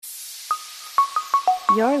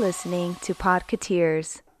You're listening to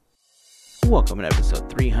Podcateers. Welcome to episode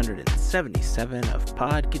 377 of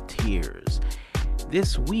Podcateers.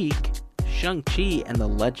 This week, Shang-Chi and the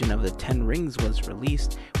Legend of the Ten Rings was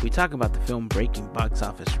released. We talk about the film breaking box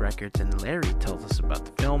office records, and Larry tells us about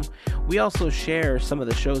the film. We also share some of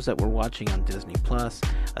the shows that we're watching on Disney+.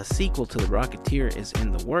 A sequel to The Rocketeer is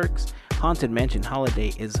in the works. Haunted Mansion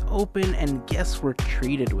Holiday is open, and guests were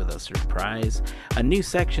treated with a surprise. A new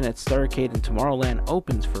section at Starcade in Tomorrowland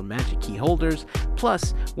opens for Magic Key holders.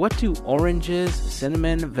 Plus, what do oranges,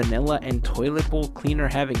 cinnamon, vanilla, and toilet bowl cleaner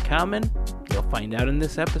have in common? You'll find out in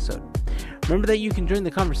this episode. Remember that you can join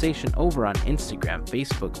the conversation over on Instagram,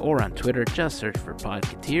 Facebook, or on Twitter. Just search for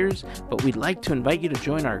Podcateers. But we'd like to invite you to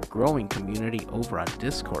join our growing community over on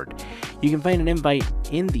Discord. You can find an invite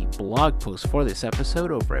in the blog post for this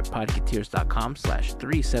episode over at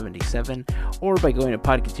podcateers.com/377 or by going to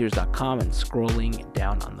podcateers.com and scrolling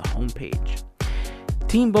down on the homepage.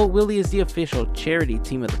 Team Boat Willie is the official charity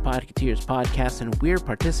team of the Podcateers podcast, and we're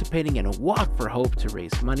participating in a Walk for Hope to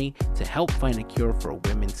raise money to help find a cure for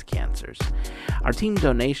women's cancers. Our team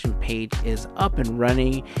donation page is up and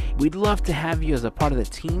running. We'd love to have you as a part of the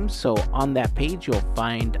team, so on that page you'll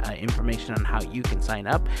find information on how you can sign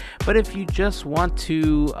up. But if you just want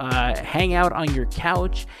to hang out on your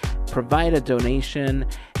couch, provide a donation,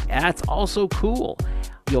 that's also cool.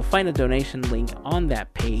 You'll find a donation link on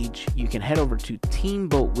that page. You can head over to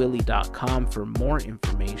teamboatwillie.com for more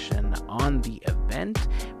information on the event.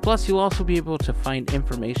 Plus, you'll also be able to find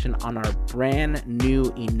information on our brand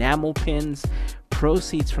new enamel pins.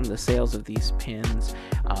 Proceeds from the sales of these pins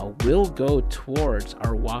will go towards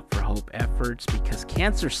our Walk for Hope efforts, because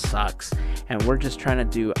cancer sucks and we're just trying to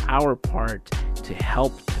do our part to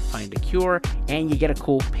help to find a cure, and you get a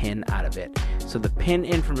cool pin out of it. So the pin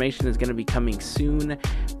information is going to be coming soon.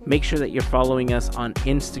 Make sure that you're following us on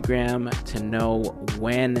Instagram to know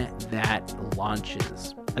when that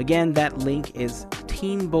launches. Again, that link is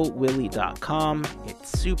teamboatwillie.com.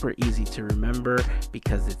 It's super easy to remember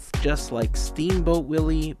because it's just like Steamboat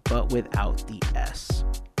Willie, but without the S.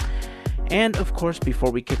 And of course, before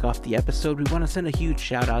we kick off the episode, we want to send a huge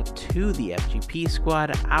shout out to the FGP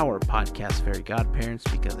Squad, our podcast fairy godparents,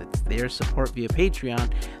 because it's their support via Patreon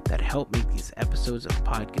that help make these episodes of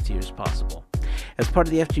Podcateers possible. As part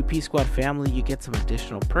of the FGP Squad family, you get some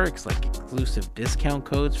additional perks like exclusive discount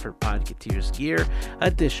codes for Podcateers gear,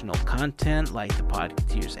 additional content like the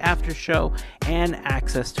Podcateers After Show, and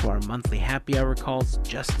access to our monthly happy hour calls,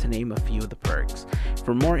 just to name a few of the perks.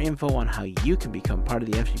 For more info on how you can become part of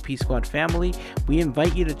the FGP Squad family, we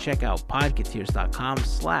invite you to check out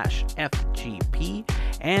podcateers.com/FGP.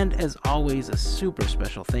 And as always, a super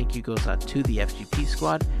special thank you goes out to the FGP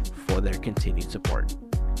Squad for their continued support.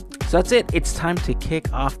 So that's it. It's time to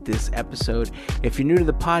kick off this episode. If you're new to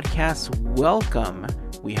the podcast, welcome.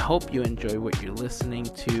 We hope you enjoy what you're listening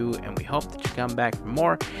to, and we hope that you come back for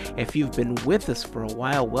more. If you've been with us for a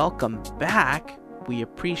while, welcome back. We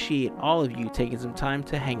appreciate all of you taking some time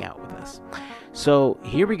to hang out with us. So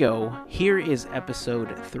here we go. Here is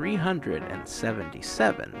episode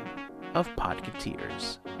 377 of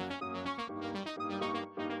Podcateers.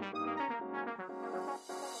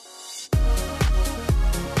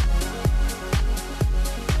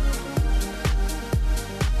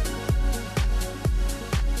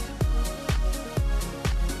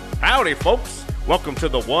 Howdy, folks. Welcome to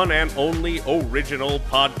the one and only original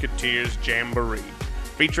Podcateers Jamboree,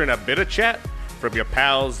 featuring a bit of chat from your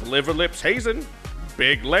pals Liver Lips Hazen,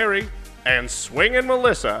 Big Larry, and Swingin'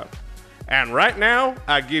 Melissa. And right now,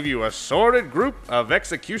 I give you a sorted group of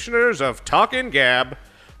executioners of Talkin' Gab,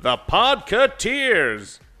 the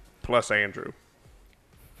Podcateers, plus Andrew.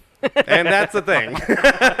 And that's the thing.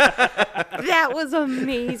 That was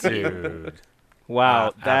amazing. Dude.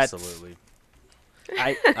 Wow, that's... Absolutely.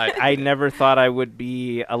 I never thought I would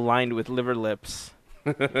be aligned with Liver Lips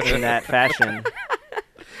in that fashion.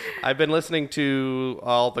 I've been listening to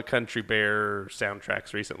all the Country Bear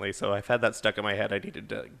soundtracks recently, so I've had that stuck in my head. I needed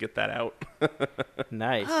to get that out.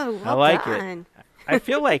 Nice. Oh, I well like done. it. I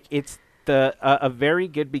feel like it's a very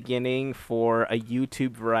good beginning for a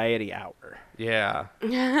YouTube variety hour. Yeah.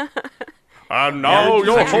 And now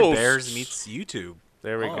your Country host. Bears meets YouTube.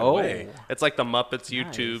 There we go. Oh. way. It's like the Muppets Nice.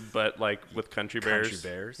 YouTube, but like with Country Bears. Country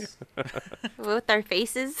Bears. With our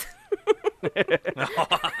faces.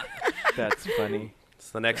 That's funny. It's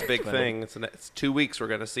the next big thing. It's 2 weeks. We're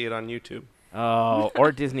going to see it on YouTube. Oh,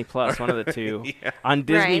 or Disney Plus, one of the two. Yeah. On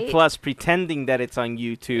Disney Right? Plus, pretending that it's on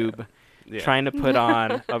YouTube, Yeah. trying to put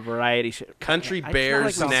on a variety show. Country I feel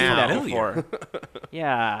Bears like we've seen now. that Familiar. before.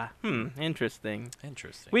 Yeah. Interesting.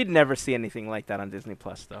 Interesting. We'd never see anything like that on Disney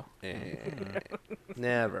Plus, though.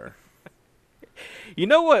 Never. You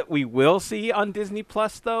know what we will see on Disney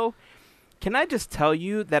Plus, though? Can I just tell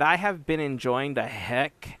you that I have been enjoying the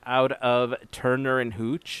heck out of Turner and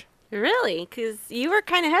Hooch? Really? Because you were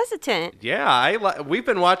kind of hesitant. Yeah, we've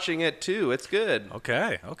been watching it too. It's good.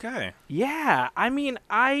 Okay. Yeah, I mean,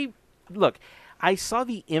 I saw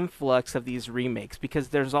the influx of these remakes because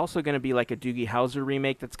there's also going to be like a Doogie Howser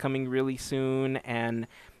remake that's coming really soon, and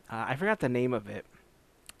I forgot the name of it.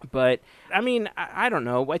 But, I mean, I don't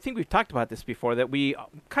know. I think we've talked about this before, that we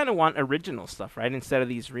kind of want original stuff, right, instead of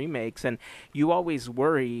these remakes. And you always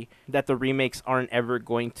worry that the remakes aren't ever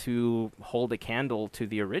going to hold a candle to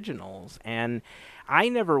the originals. And I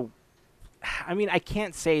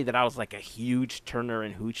can't say that I was like a huge Turner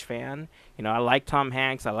and Hooch fan. You know, I like Tom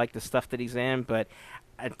Hanks. I like the stuff that he's in, but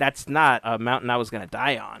that's not a mountain I was going to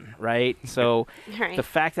die on, right? So Right. The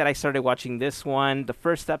fact that I started watching this one, the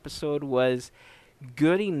first episode was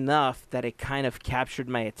good enough that it kind of captured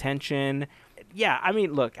my attention. Yeah, I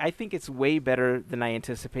mean, look, I think it's way better than I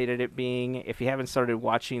anticipated it being. If you haven't started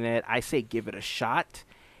watching it, I say give it a shot.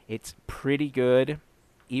 It's pretty good.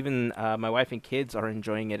 Even my wife and kids are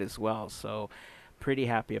enjoying it as well, so pretty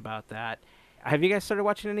happy about that. Have you guys started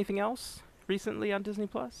watching anything else recently on Disney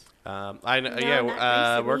Plus? I know. No,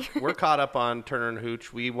 not We're caught up on Turner and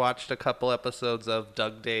Hooch. We watched a couple episodes of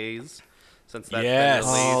Doug Days since that's Yes.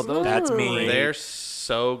 been released. those That's are me. great. They're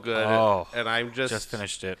so good. Oh, and I'm just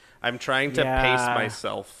finished it. I'm trying to Yeah. pace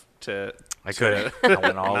myself to I couldn't. I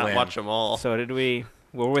went all not in. watch them all. So did we.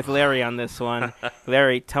 We're with Larry on this one.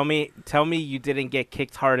 Larry, tell me you didn't get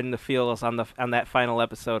kicked hard in the feels on that final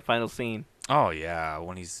episode, final scene. Oh yeah,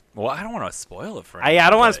 when he's I don't want to spoil it for I anyone,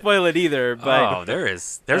 don't want to but- spoil it either, but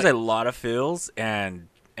there's a lot of feels, and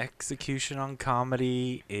execution on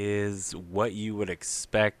comedy is what you would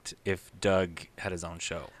expect if Doug had his own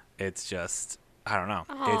show. It's just, I don't know.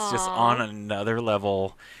 It's just Aw. on another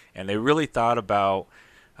level, and they really thought about,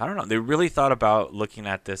 I don't know, they really thought about looking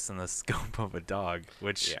at this in the scope of a dog,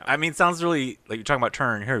 which, Yeah. I mean, sounds really, like you're talking about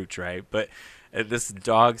Turner and Hooch, right? But this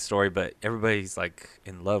dog story, but everybody's like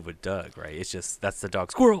in love with Doug, right? It's just, that's the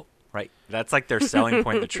dog squirrel, right? That's like their selling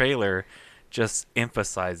point in the trailer, just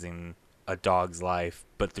emphasizing a dog's life,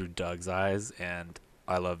 but through Doug's eyes, and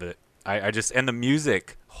I love it. I just, and the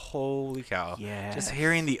music, holy cow. Yes. Just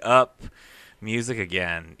hearing the Up music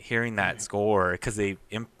again, hearing that score, because they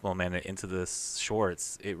implement it into the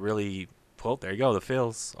shorts, it really, well, there you go, the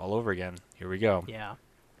feels all over again. Here we go.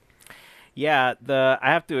 Yeah, I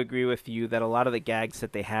have to agree with you that a lot of the gags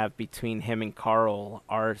that they have between him and Carl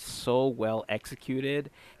are so well executed.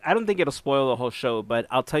 I don't think it'll spoil the whole show, but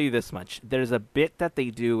I'll tell you this much. There's a bit that they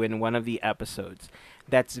do in one of the episodes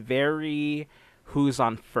that's very Who's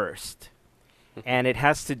on First. And it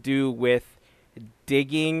has to do with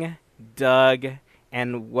digging, Doug,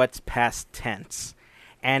 and what's past tense.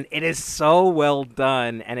 And it is so well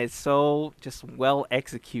done, and it's so just well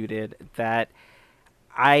executed that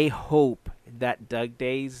I hope that Doug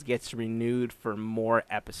Days gets renewed for more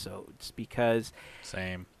episodes, because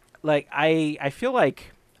Same. like I feel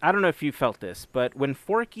like, I don't know if you felt this, but when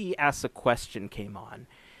Forky Asks a Question came on,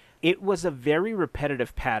 it was a very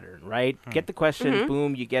repetitive pattern, right? Get the question,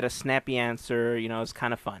 boom, you get a snappy answer, you know, it's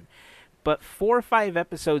kind of fun. But 4 or 5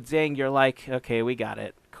 episodes in, you're like, okay, we got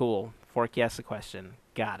it. Cool. Forky Asks a Question.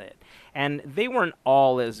 Got it. And they weren't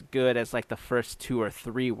all as good as like the first 2 or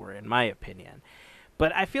 3 were, in my opinion.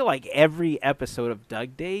 But I feel like every episode of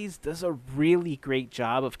Doug Days does a really great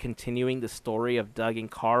job of continuing the story of Doug and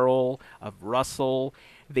Carl, of Russell.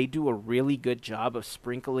 They do a really good job of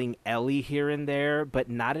sprinkling Ellie here and there, but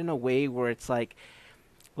not in a way where it's like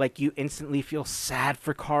you instantly feel sad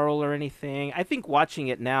for Carl or anything. I think watching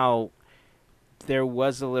it now, there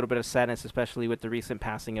was a little bit of sadness, especially with the recent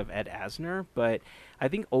passing of Ed Asner. But I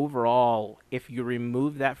think overall, if you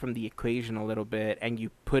remove that from the equation a little bit and you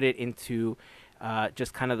put it into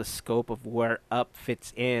just kind of the scope of where Up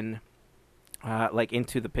fits in, like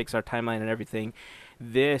into the Pixar timeline and everything,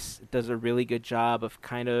 this does a really good job of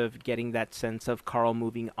kind of getting that sense of Carl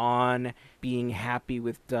moving on, being happy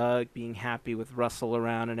with Doug, being happy with Russell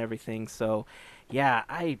around and everything. So, yeah,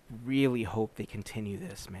 I really hope they continue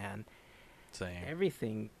this, man. Same.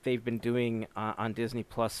 Everything they've been doing on Disney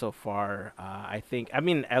Plus so far, I think, I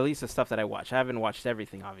mean, at least the stuff that I watch. I haven't watched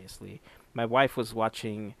everything, obviously. My wife was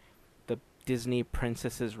watching the Disney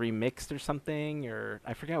Princesses Remixed or something, or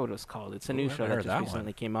I forget what it was called. It's a new Ooh, I show haven't that heard just that recently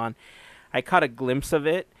one. came on. I caught a glimpse of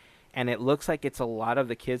it, and it looks like it's a lot of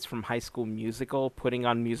the kids from High School Musical putting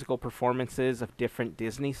on musical performances of different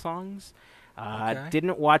Disney songs. Okay.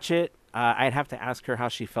 Didn't watch it. I'd have to ask her how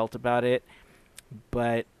she felt about it.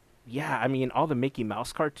 But, yeah, I mean, all the Mickey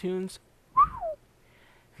Mouse cartoons,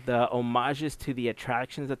 the homages to the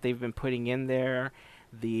attractions that they've been putting in there,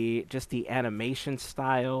 the animation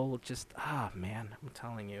style, man, I'm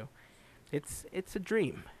telling you, it's a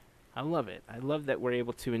dream. I love it. I love that we're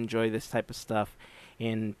able to enjoy this type of stuff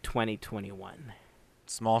in 2021.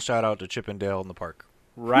 Small shout out to Chip and Dale in the park.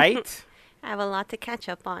 Right? I have a lot to catch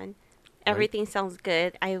up on. Everything sounds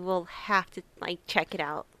good. I will have to check it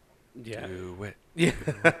out. Yeah. Do it.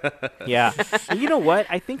 Yeah. And you know what?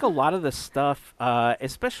 I think a lot of the stuff,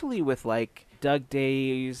 especially with Doug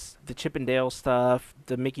Days, the Chip and Dale stuff,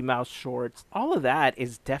 the Mickey Mouse shorts, all of that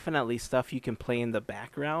is definitely stuff you can play in the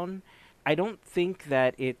background. I don't think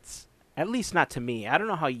that it's, at least not to me, I don't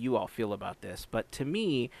know how you all feel about this, but to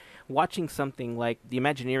me, watching something like The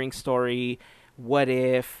Imagineering Story, What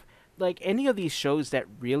If, any of these shows that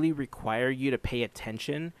really require you to pay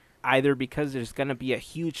attention, either because there's going to be a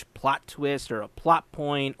huge plot twist or a plot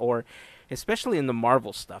point, or especially in the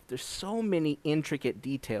Marvel stuff, there's so many intricate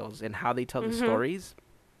details in how they tell the stories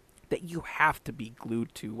that you have to be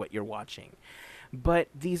glued to what you're watching. But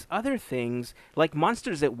these other things, like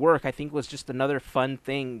Monsters at Work, I think was just another fun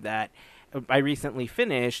thing that I recently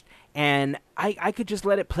finished, and I could just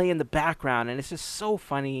let it play in the background, and it's just so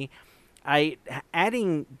funny.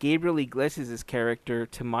 Adding Gabriel Iglesias' character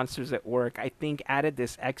to Monsters at Work, I think added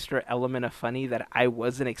this extra element of funny that I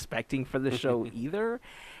wasn't expecting for the show either,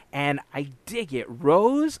 and I dig it.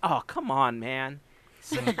 Rose, oh, come on, man.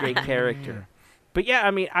 Such a great character. But yeah,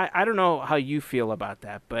 I mean, I don't know how you feel about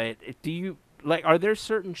that, but do you, are there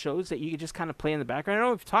certain shows that you could just kind of play in the background? I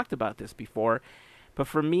know we've talked about this before, but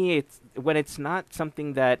for me, it's when it's not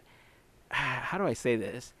something that, how do I say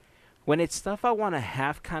this? When it's stuff I want to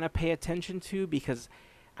have kind of pay attention to because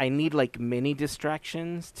I need mini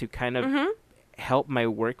distractions to kind of help my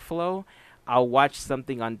workflow, I'll watch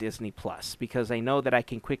something on Disney Plus because I know that I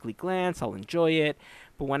can quickly glance, I'll enjoy it.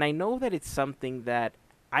 But when I know that it's something that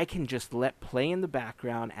I can just let play in the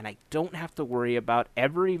background and I don't have to worry about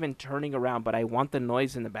ever even turning around, but I want the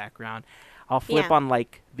noise in the background, I'll flip on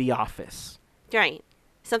The Office. Right.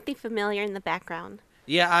 Something familiar in the background.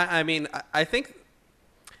 Yeah, I mean, I think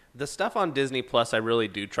the stuff on Disney Plus I really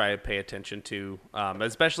do try to pay attention to,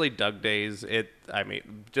 especially Doug Days.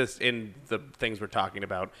 Just in the things we're talking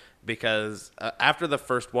about, because after the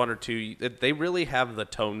first one or two, they really have the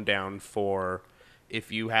tone down for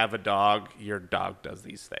if you have a dog, your dog does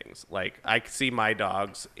these things. I see my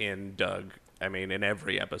dogs in Doug. In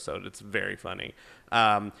every episode, it's very funny.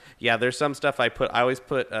 There's some stuff I always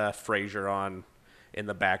put Frasier on in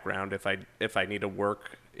the background if I need to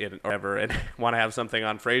work in or whatever and want to have something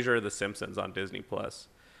on Frasier or The Simpsons on Disney Plus.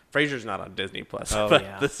 Frasier's not on Disney Plus,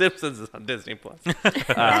 but The Simpsons is on Disney Plus.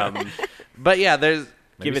 But yeah, there's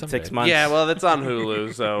give it 6 months. Yeah, well, it's on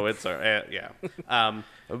Hulu, so it's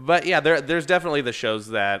but yeah, there's definitely the shows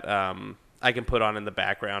that I can put on in the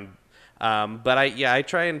background. But I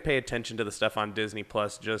try and pay attention to the stuff on Disney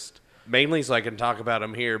Plus just mainly so I can talk about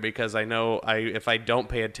them here because I know if I don't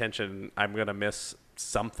pay attention, I'm gonna miss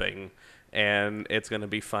something, and it's gonna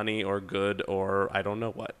be funny or good or I don't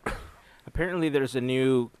know what. Apparently, there's a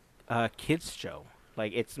new kids show.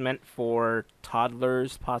 It's meant for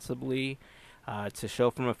toddlers, possibly. It's a show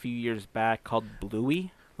from a few years back called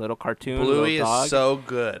Bluey. Little cartoon. Bluey little dog. is so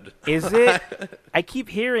good. Is it? I keep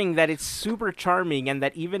hearing that it's super charming and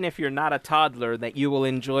that even if you're not a toddler, that you will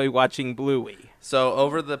enjoy watching Bluey. So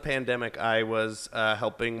over the pandemic, I was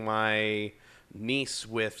helping my niece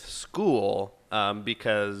with school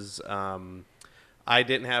because I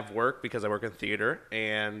didn't have work because I work in theater,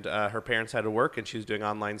 and her parents had to work, and she was doing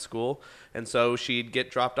online school, and so she'd get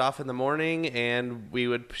dropped off in the morning, and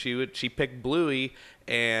she picked Bluey,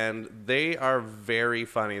 and they are very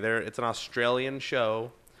funny. It's an Australian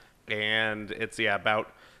show, and it's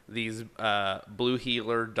about these blue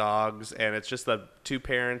heeler dogs, and it's just the two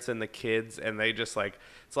parents and the kids, and they just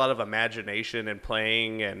it's a lot of imagination and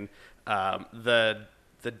playing, and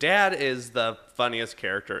the dad is the funniest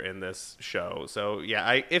character in this show. So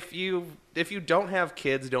yeah, if you don't have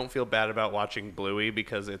kids, don't feel bad about watching Bluey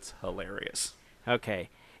because it's hilarious. Okay,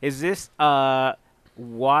 is this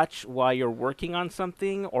watch while you're working on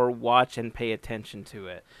something or watch and pay attention to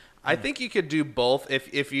it? I think you could do both.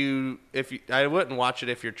 If you I wouldn't watch it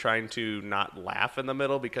if you're trying to not laugh in the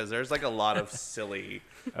middle because there's a lot of silly,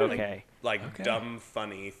 dumb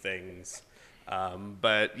funny things.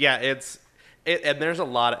 But yeah, and there's a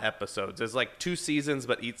lot of episodes. There's 2 seasons,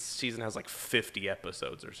 but each season has 50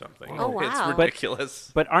 episodes or something. Oh, wow. It's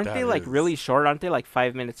ridiculous. But aren't That they is- really short? Aren't they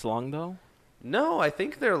 5 minutes long though? No, I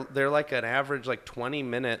think they're like an average like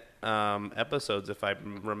 20-minute episodes if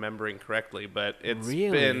I'm remembering correctly. But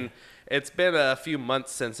Really? it's been a few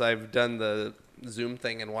months since I've done the Zoom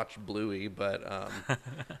thing and watched Bluey. But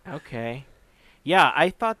Okay. Yeah, I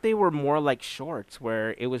thought they were more like shorts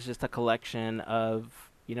where it was just a collection of,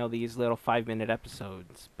 these little 5-minute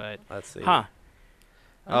episodes. But, let's see. huh.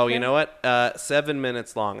 Oh, you Okay. know what? 7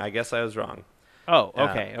 minutes long. I guess I was wrong. Oh,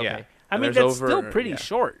 okay, okay. yeah. I And mean, there's that's still over- pretty yeah.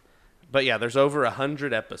 short. But yeah, there's over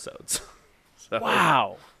 100 episodes. So,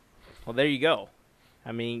 Wow. Well, there you go.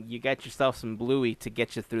 I mean, you got yourself some Bluey to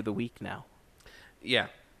get you through the week now. Yeah.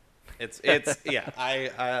 It's yeah.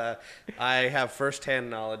 I have firsthand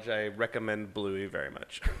knowledge. I recommend Bluey very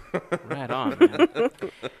much. Right on, man.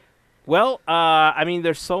 Well, I mean,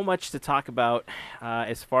 there's so much to talk about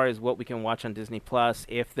as far as what we can watch on Disney Plus.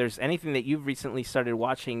 If there's anything that you've recently started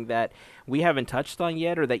watching that we haven't touched on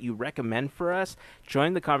yet or that you recommend for us,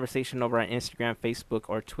 join the conversation over on Instagram, Facebook,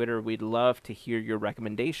 or Twitter. We'd love to hear your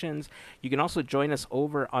recommendations. You can also join us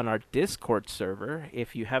over on our Discord server.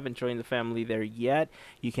 If you haven't joined the family there yet,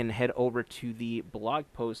 you can head over to the blog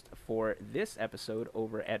post for this episode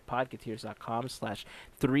over at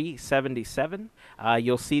podcateers.com/377.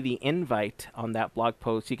 You'll see the invite on that blog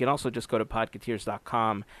post. You can also just go to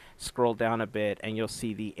podcateers.com, scroll down a bit, and you'll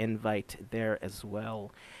see the invite there as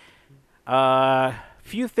well.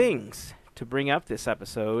 Few things to bring up this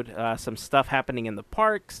episode. Some stuff happening in the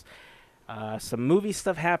parks. Some movie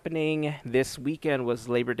stuff happening. This weekend was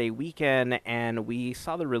Labor Day weekend, and we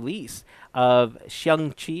saw the release of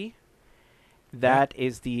Shang-Chi. That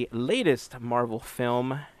is the latest Marvel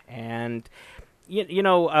film, and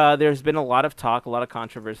there's been a lot of talk, a lot of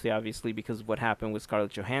controversy, obviously, because of what happened with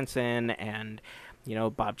Scarlett Johansson, and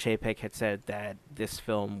Bob Chapek had said that this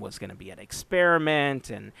film was going to be an experiment,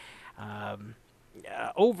 and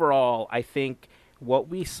overall, I think what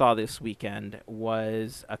we saw this weekend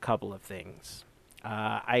was a couple of things.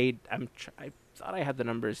 I thought I had the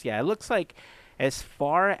numbers. Yeah, it looks like as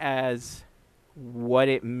far as what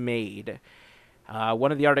it made,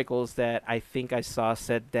 one of the articles that I think I saw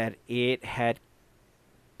said that it had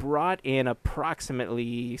brought in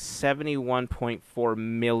approximately $71.4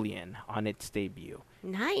 million on its debut.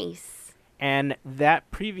 Nice. And that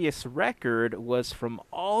previous record was from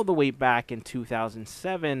all the way back in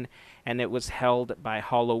 2007, and it was held by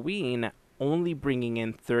Halloween, only bringing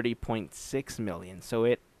in $30.6 million. So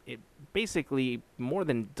it basically more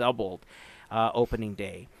than doubled opening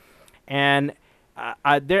day. And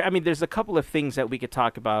there's a couple of things that we could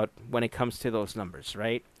talk about when it comes to those numbers,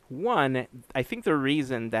 right? One, I think the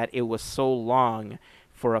reason that it was so long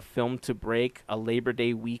for a film to break a Labor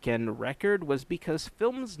Day weekend record was because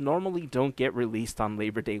films normally don't get released on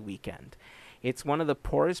Labor Day weekend. It's one of the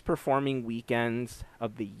poorest performing weekends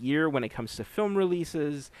of the year when it comes to film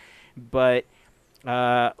releases, but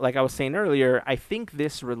like I was saying earlier, I think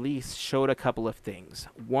this release showed a couple of things.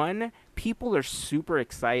 One, people are super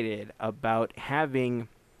excited about having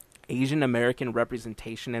Asian American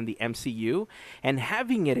representation in the MCU and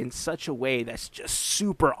having it in such a way that's just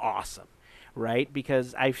super awesome, right?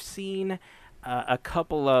 Because I've seen a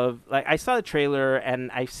couple of, I saw the trailer and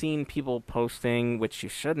I've seen people posting, which you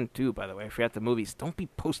shouldn't do, by the way, if you're at the movies. Don't be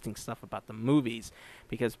posting stuff about the movies,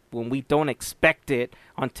 because when we don't expect it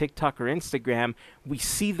on TikTok or Instagram, we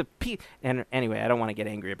see the and anyway, I don't want to get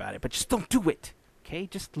angry about it, but just don't do it. Okay,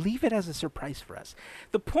 just leave it as a surprise for us.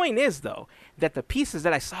 The point is, though, that the pieces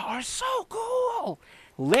that I saw are so cool.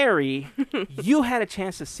 Larry, you had a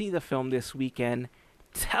chance to see the film this weekend.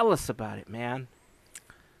 Tell us about it, man.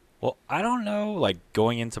 Well, I don't know,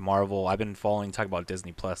 going into Marvel, I've been talking about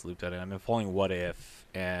Disney Plus, looped at it. I've been following What If,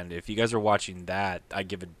 and if you guys are watching that, I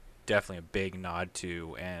give it definitely a big nod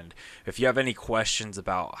to. And if you have any questions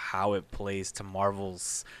about how it plays to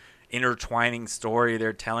Marvel's intertwining story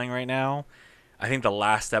they're telling right now, I think the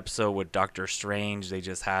last episode with Doctor Strange they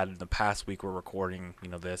just had the past week we're recording,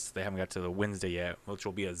 this. They haven't got to the Wednesday yet, which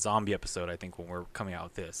will be a zombie episode, I think, when we're coming out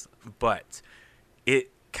with this. But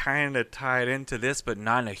it kind of tied into this, but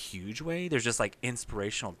not in a huge way. There's just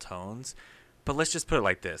inspirational tones. But let's just put it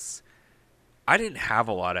like this. I didn't have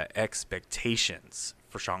a lot of expectations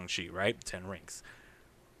for Shang-Chi, right? 10 Rings.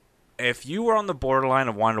 If you were on the borderline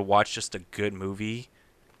of wanting to watch just a good movie,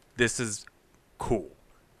 this is cool.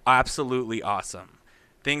 Absolutely awesome.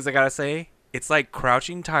 Things I gotta say, it's like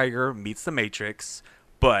Crouching Tiger meets The Matrix,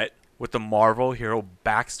 but with the Marvel hero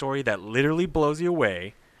backstory that literally blows you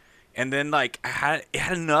away. And then it had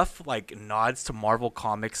enough nods to Marvel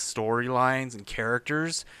Comics storylines and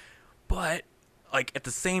characters, but at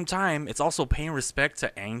the same time, it's also paying respect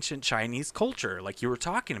to ancient Chinese culture, like you were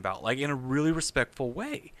talking about, in a really respectful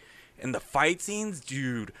way. And the fight scenes,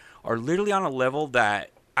 dude, are literally on a level that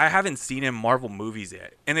I haven't seen in Marvel movies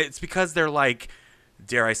yet. And it's because they're like,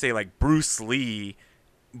 dare I say, like Bruce Lee,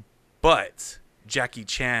 but Jackie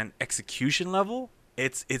Chan execution level.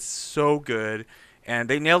 It's so good. And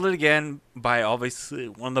they nailed it again by obviously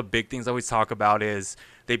one of the big things I always talk about is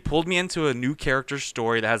they pulled me into a new character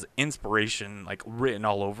story that has inspiration like written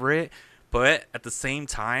all over it. But at the same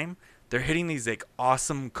time, they're hitting these like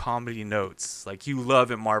awesome comedy notes like you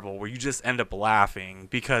love in Marvel where you just end up laughing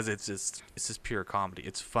because it's just pure comedy.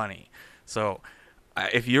 It's funny. So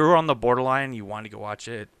if you're on the borderline, you want to go watch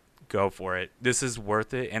it, go for it. This is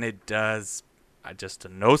worth it. And it does, just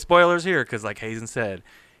no spoilers here because like Hazen said,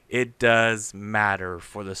 it does matter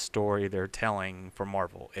for the story they're telling for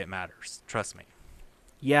Marvel. It matters. Trust me.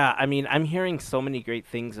 Yeah, I mean, I'm hearing so many great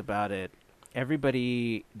things about it.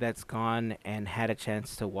 Everybody that's gone and had a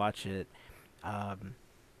chance to watch it,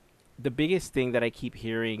 the biggest thing that I keep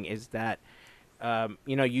hearing is that,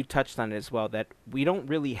 you touched on it as well, that we don't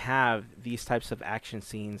really have these types of action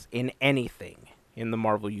scenes in anything in the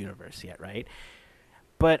Marvel Universe yet, right?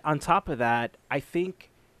 But on top of that, I think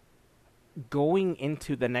going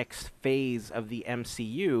into the next phase of the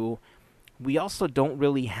MCU, we also don't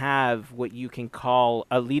really have what you can call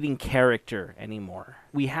a leading character anymore.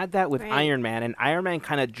 We had that with Iron Man, and Iron Man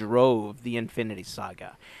kind of drove the Infinity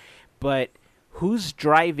Saga. But who's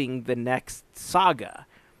driving the next saga,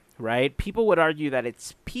 right? People would argue that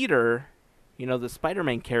it's Peter, the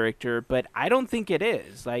Spider-Man character, but I don't think it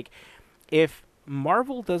is. Like, if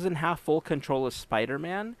Marvel doesn't have full control of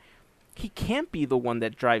Spider-Man, he can't be the one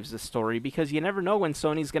that drives the story because you never know when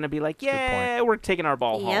Sony's going to be like, yeah, we're taking our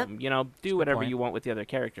ball home. Do whatever you want with the other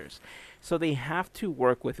characters. So they have to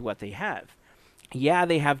work with what they have. Yeah,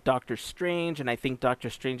 they have Doctor Strange, and I think Doctor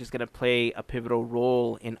Strange is going to play a pivotal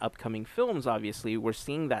role in upcoming films, obviously. We're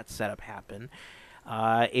seeing that setup happen.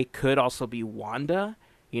 It could also be Wanda,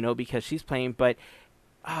 because she's playing. But,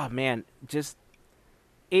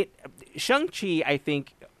 Shang-Chi, I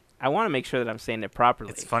think, I want to make sure that I'm saying it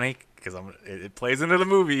properly. It's funny because it plays into the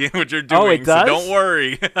movie what you're doing. Oh, it does? So don't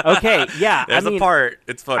worry. Okay, yeah. There's a part.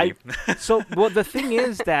 It's funny. The thing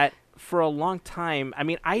is that for a long time,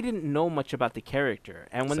 I didn't know much about the character.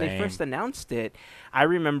 And when they first announced it, I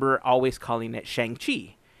remember always calling it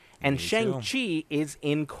Shang-Chi. And Shang-Chi is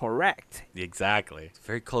incorrect. Exactly. It's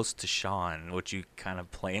very close to Sean, which you kind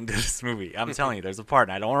of play into this movie. I'm telling you, there's a part,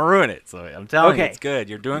 and I don't want to ruin it. So I'm telling you, it's good.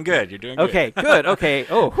 You're doing good. Okay, good. Okay.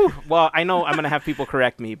 Oh, whew. Well, I know I'm going to have people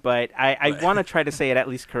correct me, but I want to try to say it at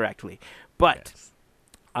least correctly. But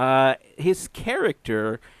his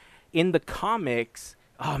character in the comics...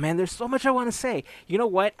 Oh, man, there's so much I want to say. You know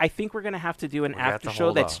what? I think we're going to have to do an after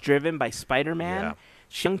show that's driven by Spider-Man,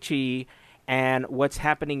 Shang-Chi, and what's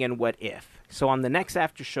happening in What If. So on the next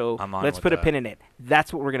after show, let's put a pin in it.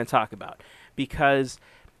 That's what we're going to talk about. Because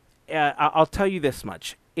I'll tell you this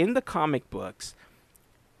much. In the comic books,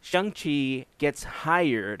 Shang-Chi gets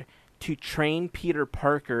hired to train Peter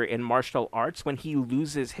Parker in martial arts when he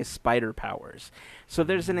loses his spider powers. So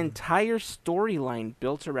there's an entire storyline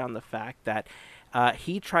built around the fact that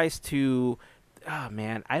he tries to... Oh,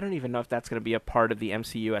 man, I don't even know if that's going to be a part of the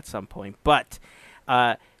MCU at some point. But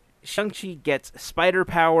Shang-Chi gets spider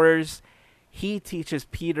powers. He teaches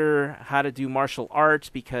Peter how to do martial arts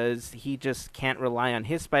because he just can't rely on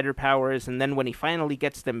his spider powers. And then when he finally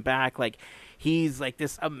gets them back, he's like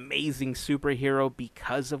this amazing superhero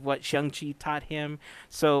because of what Shang-Chi taught him.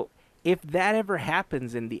 So if that ever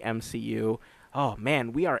happens in the MCU, oh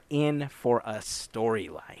man, we are in for a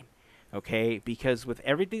storyline. Okay? Because with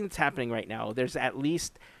everything that's happening right now, there's at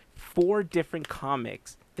least 4 different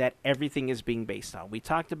comics that everything is being based on. We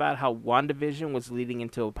talked about how WandaVision was leading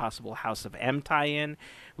into a possible House of M tie-in.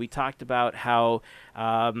 We talked about how...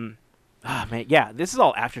 this is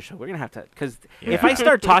all after show. We're going to have to... Because if I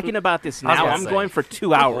start talking about this now, I'm going for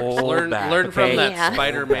 2 hours. Learn from that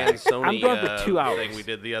Spider-Man Sony I'm going for 2 hours. thing we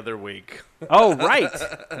did the other week. Oh, right.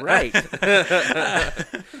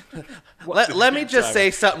 Let me just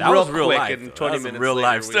say something real quick. Life, and 20 minutes real later,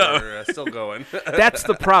 life stuff. We're still going. That's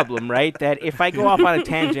the problem, right? That if I go off on a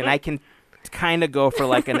tangent, I can kind of go for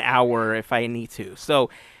an hour if I need to. So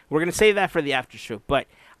we're going to save that for the after show. But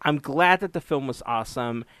I'm glad that the film was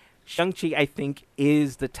awesome. Shang-Chi, I think,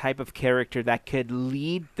 is the type of character that could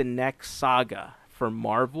lead the next saga for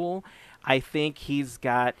Marvel. I think he's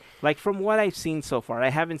got, from what I've seen so far, I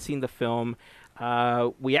haven't seen the film.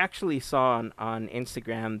 We actually saw on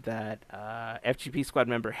Instagram that FGP Squad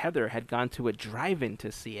member Heather had gone to a drive-in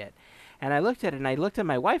to see it. And I looked at it, and I looked at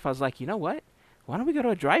my wife. I was like, you know what? Why don't we go to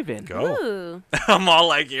a drive-in? Go. Ooh. I'm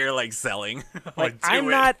all you're selling.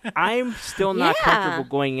 I'm still not comfortable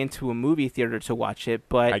going into a movie theater to watch it,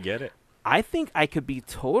 but I get it. I think I could be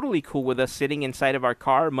totally cool with us sitting inside of our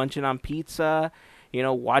car, munching on pizza,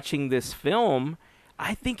 watching this film.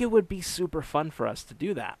 I think it would be super fun for us to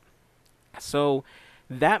do that. So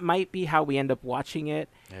that might be how we end up watching it.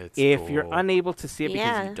 It's If you're cool. unable to see it because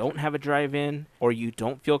Yeah. you don't have a drive-in or you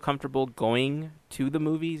don't feel comfortable going to the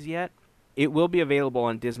movies yet, it will be available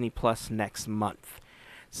on Disney Plus next month.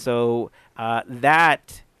 So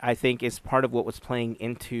that, I think, is part of what was playing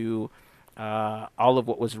into all of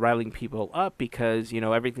what was riling people up because,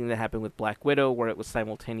 everything that happened with Black Widow, where it was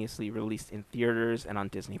simultaneously released in theaters and on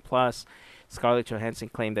Disney Plus, Scarlett Johansson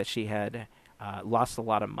claimed that she had lost a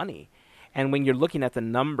lot of money. And when you're looking at the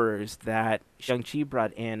numbers that Shang-Chi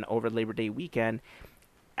brought in over Labor Day weekend,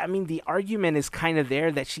 I mean, the argument is kind of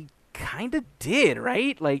there that she kind of did,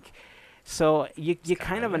 right? Like, so you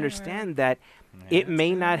kind of understand that it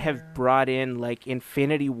may not have brought in like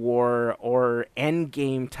Infinity War or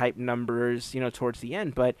Endgame type numbers, towards the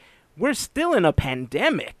end, but we're still in a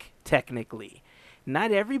pandemic, technically.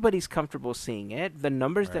 Not everybody's comfortable seeing it. The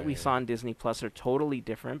numbers that we Right. saw on Disney Plus are totally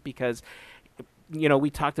different because, we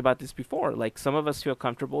talked about this before. Like, some of us feel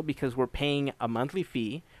comfortable because we're paying a monthly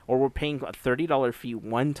fee or we're paying a $30 fee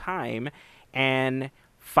one time, and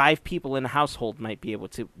 5 people in a household might be able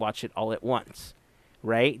to watch it all at once.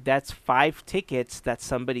 Right? That's 5 tickets that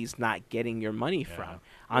somebody's not getting your money from,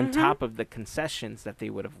 on top of the concessions that they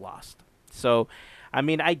would have lost. So, I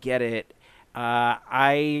mean, I get it.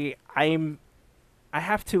 I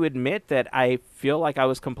have to admit that I feel like I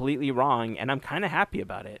was completely wrong, and I'm kind of happy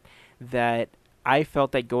about it. That I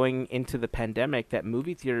felt that going into the pandemic, that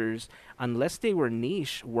movie theaters, unless they were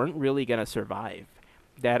niche, weren't really going to survive.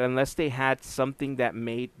 That unless they had something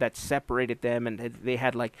that separated them, and they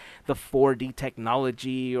had like the 4D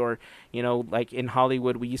technology, or like in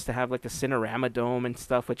Hollywood we used to have like the Cinerama Dome and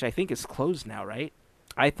stuff, which I think is closed now, right?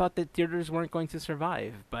 I thought that theaters weren't going to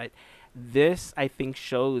survive, but this, I think,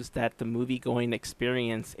 shows that the movie-going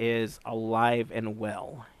experience is alive and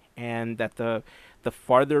well, and that the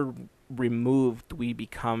farther removed we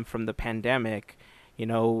become from the pandemic,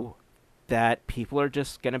 that people are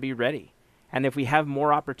just going to be ready. And if we have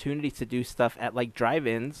more opportunities to do stuff at like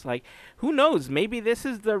drive-ins, like, who knows? Maybe this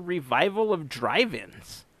is the revival of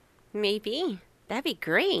drive-ins. Maybe. That'd be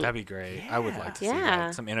great. That'd be great. I would like to see Yeah.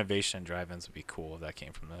 that. Some innovation drive-ins would be cool if that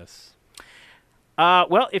came from this.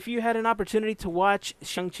 Well, if you had an opportunity to watch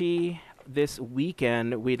Shang-Chi this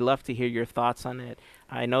weekend, we'd love to hear your thoughts on it.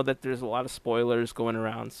 I know that there's a lot of spoilers going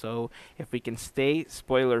around, so if we can stay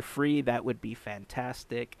spoiler-free, that would be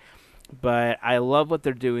fantastic. But I love what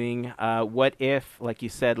they're doing. What if, like you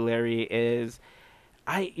said, Larry, is...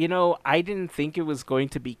 I didn't think it was going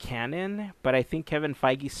to be canon, but I think Kevin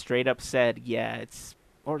Feige straight up said, yeah, it's...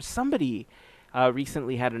 Or somebody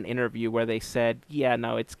recently had an interview where they said, yeah,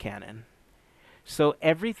 no, it's canon. So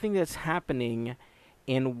everything that's happening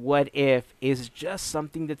in What If is just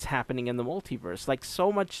something that's happening in the multiverse. Like,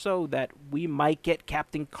 so much so that we might get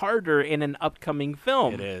Captain Carter in an upcoming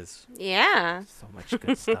film. It is. Yeah. So much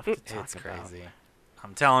good stuff to talk It's about. crazy.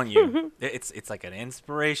 I'm telling you, it's like an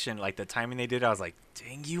inspiration. Like the timing they did, I was like,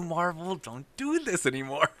 dang you, Marvel, don't do this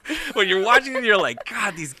anymore. When you're watching it, you're like,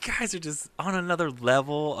 God, these guys are just on another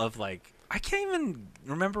level of like, I can't even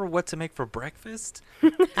remember what to make for breakfast.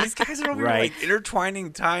 These guys are over here Right. like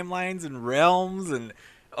intertwining timelines and realms and,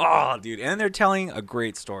 oh, dude. And they're telling a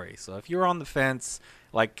great story. So if you're on the fence,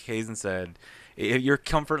 like Hazen said, your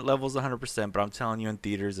comfort level is 100%, but I'm telling you, in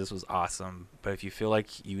theaters, this was awesome. But if you feel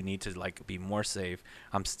like you need to like be more safe,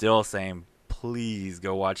 I'm still saying, please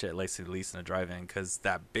go watch it at least in a drive-in, because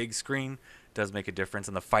that big screen does make a difference.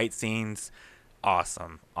 And the fight scenes,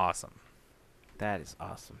 awesome. That is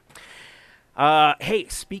awesome. Hey,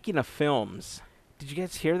 speaking of films, did you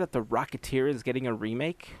guys hear that The Rocketeer is getting a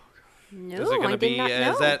remake? No, Is it going I to did be? not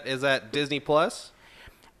know. Is that Disney Plus?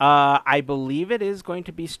 I believe it is going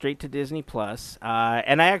to be straight to Disney Plus.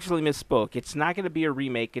 And I actually misspoke. It's not going to be a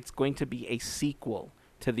remake. It's going to be a sequel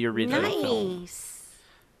to the original film. Nice.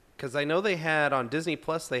 Because I know they had on Disney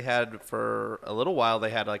Plus. They had for a little while. They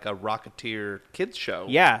had like a Rocketeer kids show.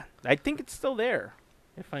 Yeah, I think it's still there.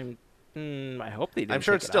 If I hope they didn't. I'm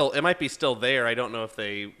sure take it's it still. out. It might be still there. I don't know if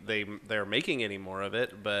they're making any more of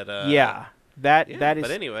it. But Yeah, that yeah, is.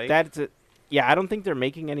 but anyway. that's it. Yeah, I don't think they're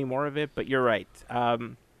making any more of it. But you're right.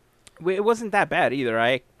 It wasn't that bad either.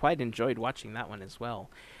 I quite enjoyed watching that one as well.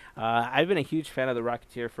 I've been a huge fan of The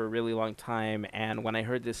Rocketeer for a really long time, and when I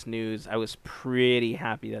heard this news, I was pretty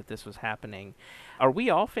happy that this was happening. Are we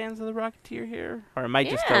all fans of The Rocketeer here? Or am I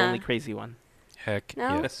just the Yeah. only crazy one? Heck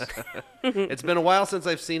No. yes. it's been a while since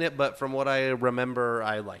I've seen it, but from what I remember,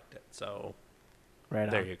 I liked it. So Right on.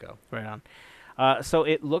 there you go. Right on. So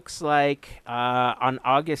it looks like on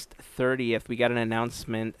August 30th, we got an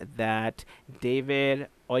announcement that David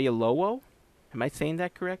Oyelowo, am I saying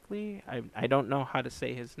that correctly? I don't know how to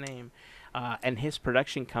say his name. And his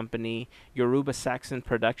production company, Yoruba Saxon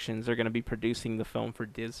Productions, are going to be producing the film for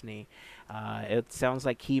Disney. It sounds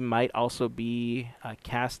like he might also be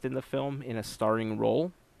cast in the film in a starring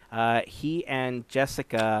role. He and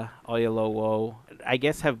Jessica Oyelowo, I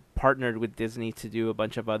guess, have partnered with Disney to do a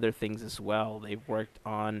bunch of other things as well. They've worked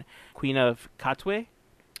on Queen of Katwe.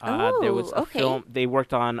 There was a film. They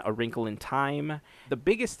worked on A Wrinkle in Time. The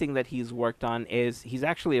biggest thing that he's worked on is he's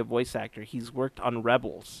actually a voice actor. He's worked on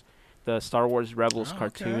Rebels, the Star Wars Rebels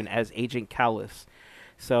cartoon, as Agent Kallus.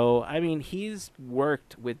 So, I mean, he's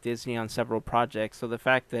worked with Disney on several projects. So the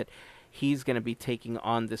fact that he's going to be taking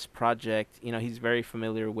on this project, he's very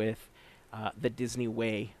familiar with the Disney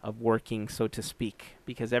way of working, so to speak,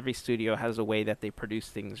 because every studio has a way that they produce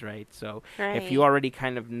things, right? So if you already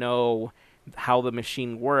kind of know how the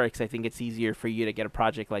machine works, I think it's easier for you to get a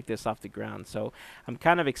project like this off the ground. So I'm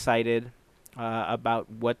kind of excited about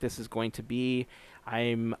what this is going to be.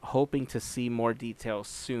 I'm hoping to see more details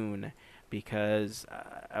soon because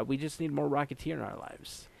we just need more Rocketeer in our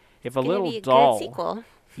lives. If a little doll, good sequel.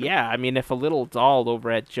 Yeah, I mean, if a little doll over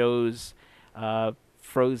at Joe's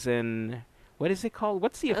Frozen, what is it called?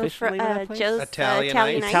 What's the official name of that place? Joe's Italian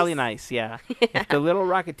Ice. Italian Ice, yeah. If the little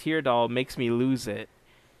Rocketeer doll makes me lose it,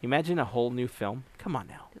 imagine a whole new film. Come on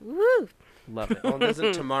now. Woo! Love it. Well,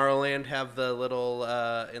 doesn't Tomorrowland have the little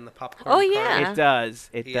in the popcorn? Oh, yeah. It does.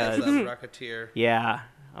 It He does. has a Rocketeer. Yeah.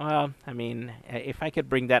 Well, I mean, if I could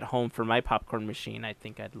bring that home for my popcorn machine, I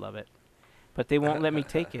think I'd love it. But they won't let me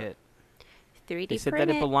take it. 3D They said print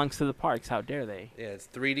that it belongs to the parks. How dare they? Yeah, it's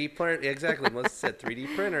 3D print. Exactly. Melissa said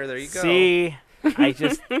 3D printer. There you go. See,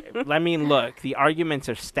 I mean, look, the arguments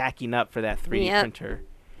are stacking up for that 3D Yep. printer.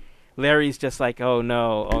 Larry's just like, oh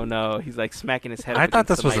no. He's like smacking his head. I up thought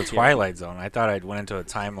against this was the the mic here. Twilight Zone. I thought I'd went into a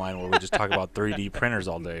timeline where we just talk about 3D printers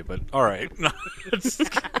all day, but all right.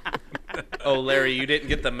 Oh, Larry, you didn't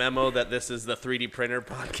get the memo that this is the 3D printer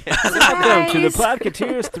podcast. Welcome to the Surprise!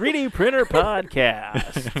 Podcateers 3D Printer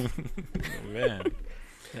Podcast. Man.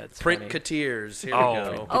 That's funny. Printketeers. Here Oh. we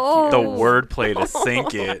go. Oh. The wordplay to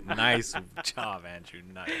sink it. Nice job, Andrew.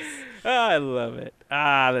 Nice. I love it.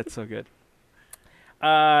 That's so good.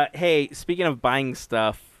 Hey, speaking of buying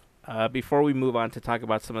stuff, before we move on to talk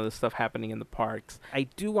about some of the stuff happening in the parks, I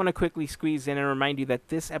do want to quickly squeeze in and remind you that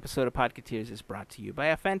this episode of Podcateers is brought to you by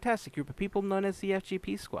a fantastic group of people known as the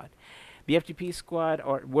FGP Squad. The FGP Squad,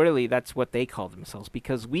 or really that's what they call themselves,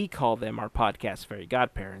 because we call them our podcast fairy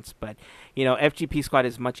godparents. But, FGP Squad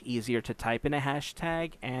is much easier to type in a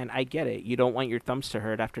hashtag, and I get it. You don't want your thumbs to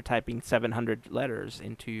hurt after typing 700 letters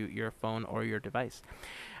into your phone or your device.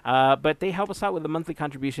 But they help us out with a monthly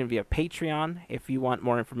contribution via Patreon. If you want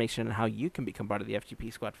more information on how you can become part of the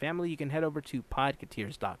FGP Squad family, you can head over to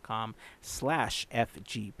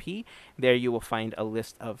podcateers.com/FGP. There you will find a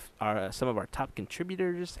list of some of our top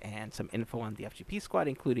contributors and some info on the FGP Squad,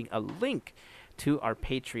 including a link to our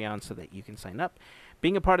Patreon so that you can sign up.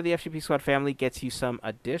 Being a part of the FGP Squad family gets you some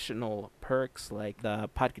additional perks like the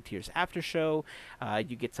Podcateers After Show.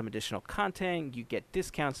 You get some additional content. You get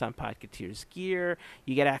discounts on Podcateers gear.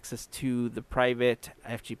 You get access to the private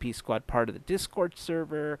FGP Squad part of the Discord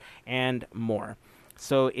server and more.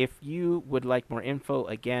 So if you would like more info,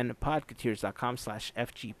 again,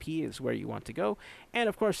 podcateers.com/FGP is where you want to go. And,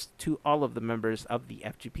 of course, to all of the members of the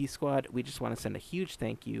FGP Squad, we just want to send a huge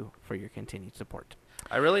thank you for your continued support.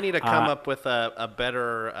 I really need to come up with a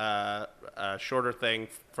better, shorter thing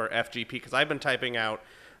for FGP because I've been typing out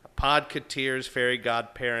Podcateers fairy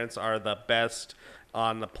godparents are the best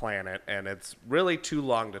on the planet, and it's really too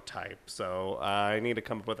long to type. So I need to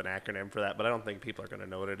come up with an acronym for that, but I don't think people are going to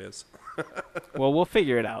know what it is. Well, we'll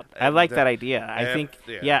figure it out. I like that idea. I think,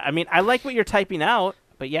 I mean, I like what you're typing out,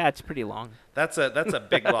 but yeah, it's pretty long. That's a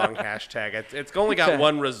big, long hashtag. It's only got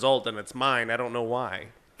one result, and it's mine. I don't know why.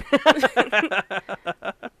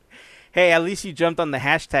 Hey, at least you jumped on the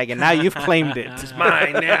hashtag, and now you've claimed it. It's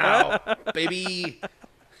mine now, baby.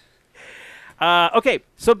 Okay,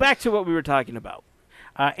 so back to what we were talking about.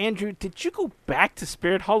 Andrew, did you go back to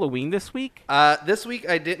Spirit Halloween this week? This week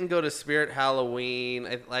I didn't go to Spirit Halloween.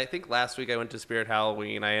 I think last week I went to Spirit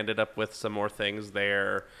Halloween. I ended up with some more things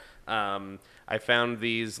there. I found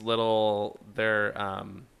these they're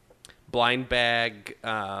blind bag,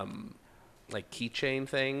 like keychain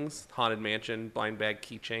things, Haunted Mansion blind bag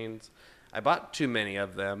keychains. I bought too many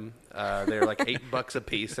of them. They're like $8 a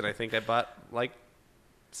piece, and I think I bought like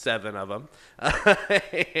 7 of them.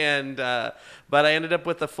 And but I ended up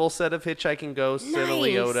with a full set of Hitchhiking Ghosts and a Nice.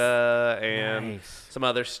 Leota and Nice. some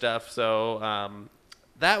other stuff. So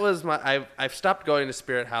that was my. I've stopped going to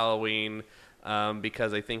Spirit Halloween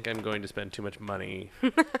because I think I'm going to spend too much money.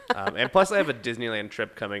 And plus, I have a Disneyland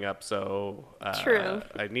trip coming up, so True.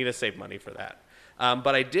 I need to save money for that.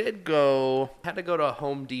 But I had to go to a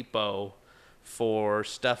Home Depot for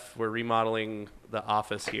stuff. We're remodeling the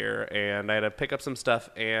office here, and I had to pick up some stuff,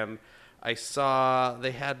 and I saw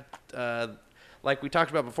they had, like we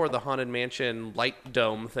talked about before, the Haunted Mansion light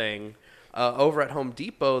dome thing. Over at Home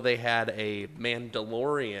Depot, they had a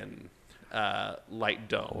Mandalorian light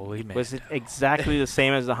dome. Holy man. Was it exactly the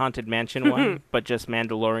same as the Haunted Mansion one, but just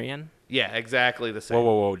Mandalorian? Yeah, exactly the same.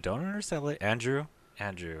 Whoa. Don't undersell it. Andrew,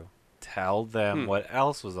 tell them what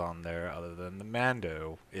else was on there other than the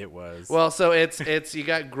Mando. It was. Well, so it's you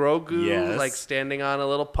got Grogu Yes. like standing on a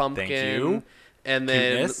little pumpkin. Thank you. And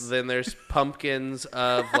Cuteness. then there's pumpkins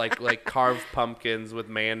of like carved pumpkins with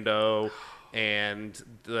Mando and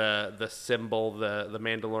the symbol, the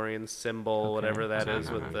Mandalorian symbol, whatever that is,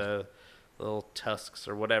 with the little tusks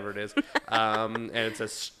or whatever it is. And it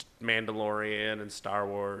says Mandalorian and Star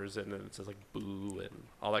Wars, and then it says like Boo and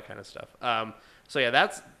all that kind of stuff. So yeah,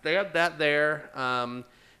 they have that there. And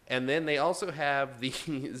then they also have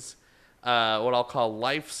these what I'll call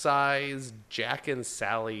life-size Jack and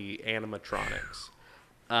Sally animatronics.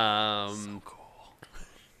 So cool.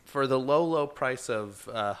 For the low price of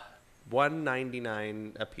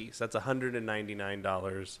 $199 a piece. That's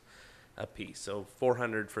 $199 a piece. So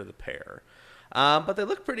 $400 for the pair. But they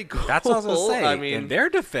look pretty cool. That's what I was gonna say. I mean, in their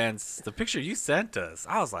defense, the picture you sent us,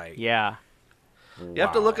 I was like, Yeah. you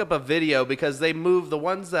have to look up a video because they moved the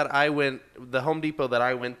ones that the Home Depot that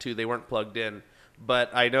I went to, they weren't plugged in.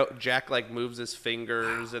 But I know Jack like moves his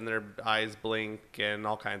fingers and their eyes blink and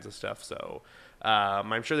all kinds of stuff. So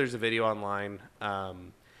I'm sure there's a video online.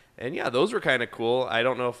 And yeah, those were kind of cool. I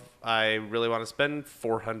don't know if I really want to spend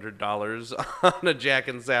 $400 on a Jack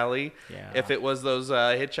and Sally. Yeah. If it was those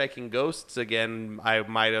Hitchhiking Ghosts again, I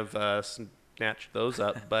might have snatched those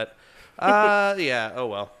up. But yeah, oh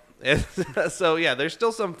well. So yeah, there's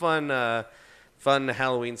still some fun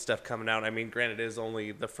Halloween stuff coming out. I mean, granted, it is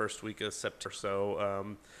only the first week of September,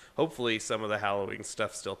 so hopefully some of the Halloween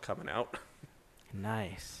stuff still coming out.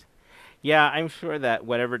 Nice. Yeah, I'm sure that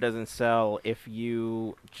whatever doesn't sell, if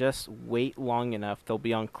you just wait long enough, they'll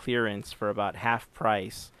be on clearance for about half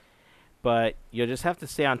price. But you'll just have to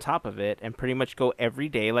stay on top of it and pretty much go every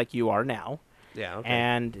day like you are now. Yeah, okay.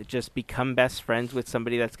 And just become best friends with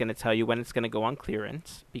somebody that's going to tell you when it's going to go on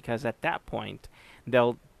clearance. Because at that point,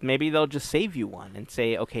 they'll just save you one and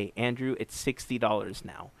say, okay, Andrew, it's $60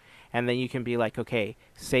 now. And then you can be like, okay,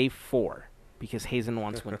 save 4 because Hazen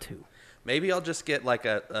wants one too. Maybe I'll just get like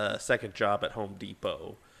a second job at Home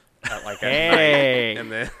Depot at like Hey. at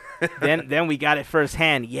night, and then then we got it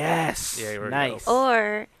firsthand. Yes. Yeah, here we go. Nice.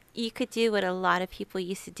 Or you could do what a lot of people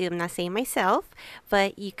used to do. I'm not saying myself,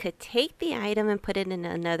 but you could take the item and put it in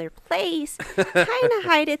another place, kind of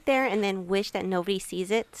hide it there, and then wish that nobody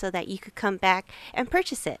sees it so that you could come back and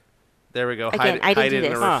purchase it. there we go. Again, I hide didn't it do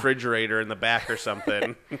in this. the refrigerator in the back or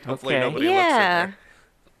something. Hopefully Okay. nobody looks in Yeah. there.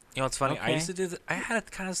 you know, it's funny. I Okay. used to do. I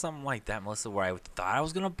had kind of something like that, Melissa, where I thought I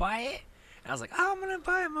was gonna buy it, and I was like, "Oh, I'm gonna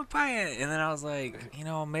buy it," and then I was like, you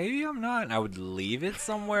know, maybe I'm not, and I would leave it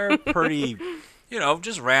somewhere pretty, you know,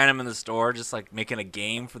 just random in the store, just like making a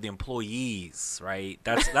game for the employees, right?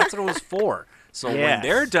 That's what it was for. So when Yes.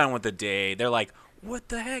 they're done with the day, they're like, "What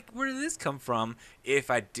the heck? Where did this come from?"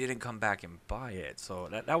 If I didn't come back and buy it, so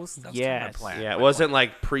that was kind of my Yes. plan. Yeah, it My wasn't plan.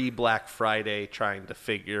 like pre-Black Friday trying to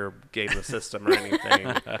game the system or anything.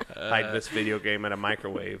 Hide this video game in a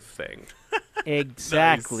microwave thing.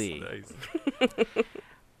 Exactly. Nice.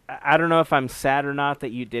 I don't know if I'm sad or not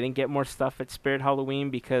that you didn't get more stuff at Spirit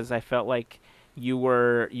Halloween because I felt like you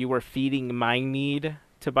were feeding my need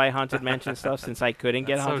to buy Haunted Mansion stuff since I couldn't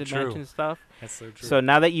get That's so Haunted true. Mansion stuff. That's so true. So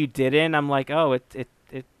now that you didn't, I'm like, oh,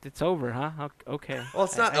 it's over, huh? Okay. Well,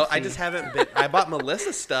 it's not. I just haven't been. I bought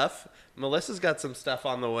Melissa stuff. Melissa's got some stuff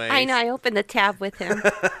on the way. I know. I opened the tab with him.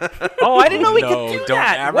 Oh, I didn't know we no, could do don't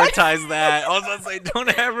that. What? advertise that. I was going to say, don't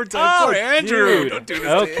advertise Oh, for Andrew. dude. Don't do this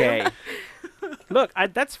to Okay. him. Look,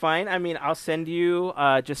 that's fine. I mean, I'll send you.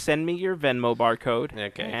 Just send me your Venmo barcode.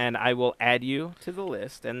 Okay. And I will add you to the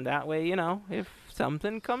list, and that way, you know, if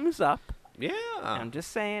something comes up, Yeah. I'm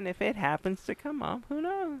just saying, if it happens to come up, who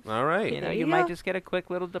knows? All right. You know, There you you might go. just get a quick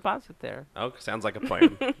little deposit there. Oh, sounds like a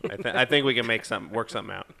plan. I think we can work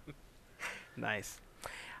something out. Nice.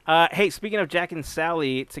 Hey, speaking of Jack and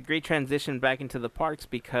Sally, it's a great transition back into the parks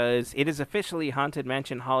because it is officially Haunted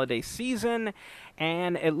Mansion holiday season,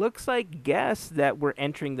 and it looks like guests that were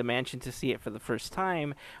entering the mansion to see it for the first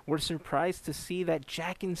time were surprised to see that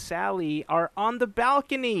Jack and Sally are on the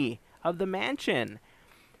balcony of the mansion.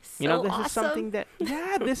 So You know, this awesome. is something that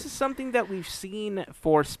this is something that we've seen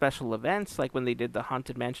for special events, like when they did the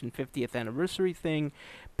Haunted Mansion 50th anniversary thing,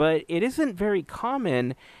 but it isn't very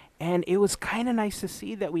common. And it was kind of nice to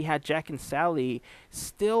see that we had Jack and Sally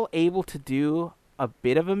still able to do a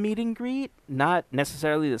bit of a meet and greet, not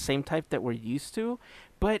necessarily the same type that we're used to,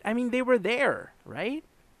 but I mean they were there, right?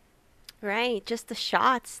 Right, just the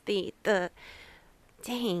shots, the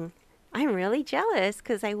dang. I'm really jealous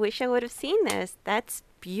because I wish I would have seen this. That's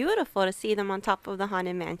beautiful to see them on top of the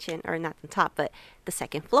Haunted Mansion, or not the top, but the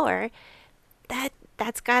second floor.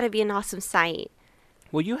 That's got to be an awesome sight.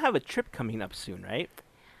 Well, you have a trip coming up soon, right?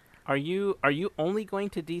 Are you only going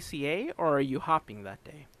to DCA or are you hopping that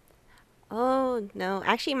day? Oh, no.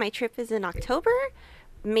 Actually, my trip is in October,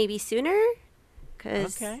 maybe sooner,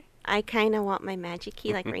 because Okay. I kind of want my magic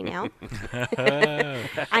key, like right now.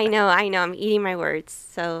 I know. I'm eating my words.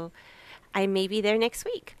 So I may be there next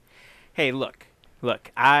week. Hey, look. We've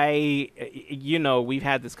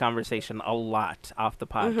had this conversation a lot off the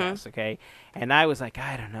podcast, okay? And I was like,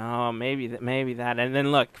 I don't know, maybe that. And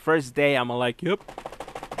then look, first day, I'm like, yep,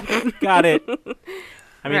 got it.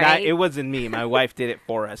 I mean, Right. it wasn't me. My wife did it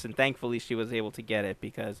for us, and thankfully she was able to get it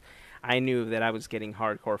because I knew that I was getting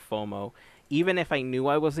hardcore FOMO. Even if I knew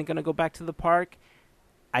I wasn't going to go back to the park,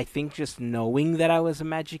 I think just knowing that I was a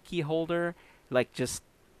Magic Key holder, like, just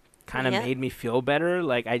kind of Yep. made me feel better.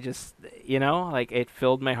 Like, I just, like, it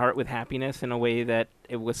filled my heart with happiness in a way that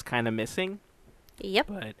it was kind of missing. Yep.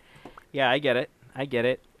 But, yeah, I get it.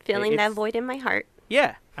 Feeling that It's- void in my heart.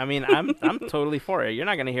 Yeah, I mean, I'm totally for it. You're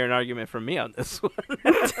not going to hear an argument from me on this one.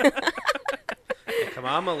 Come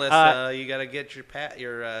on, Melissa, you gotta get your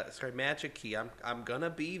magic key. I'm gonna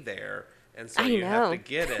be there, and so I you have know. to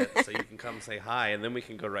get it so you can come say hi, and then we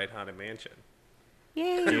can go ride Haunted Mansion.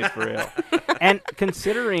 Yay. Dude, for real. And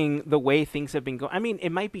considering the way things have been going, I mean,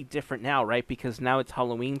 it might be different now, right? Because now it's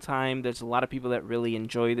Halloween time. There's a lot of people that really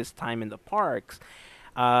enjoy this time in the parks.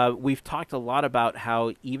 We've talked a lot about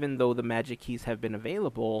how even though the Magic Keys have been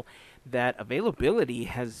available, that availability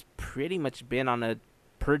has pretty much been on a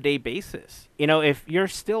per day basis. If you're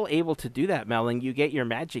still able to do that, Mel, and you get your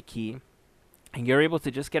Magic Key, and you're able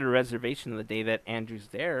to just get a reservation the day that Andrew's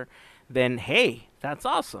there, then hey, that's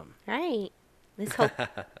awesome. Right. Let's hope.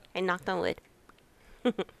 I knocked on wood.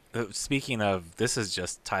 Speaking of, this is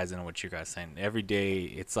just ties into what you guys saying. Every day,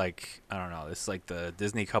 it's like, I don't know, it's like the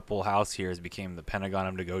Disney couple house here has became the Pentagon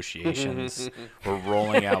of negotiations. We're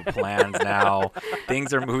rolling out plans now.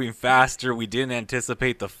 Things are moving faster. We didn't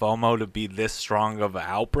anticipate the FOMO to be this strong of an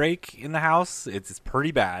outbreak in the house. It's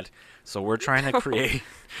pretty bad. So we're trying to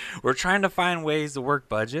we're trying to find ways to work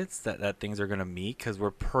budgets that things are going to meet, because we're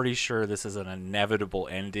pretty sure this is an inevitable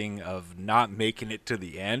ending of not making it to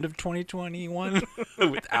the end of 2021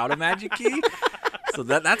 without a Magic Key. So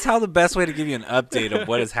that's how the best way to give you an update of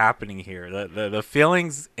what is happening here. The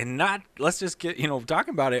feelings, and not, let's just get,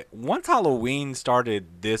 talking about it. Once Halloween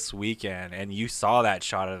started this weekend and you saw that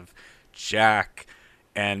shot of Jack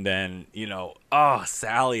and then,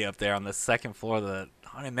 Sally up there on the second floor of the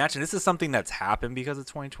Haunted Mansion. This is something that's happened because of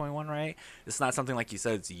 2021, right? It's not something, like you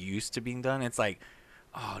said, it's used to being done. It's like,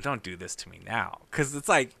 oh, don't do this to me now. Because it's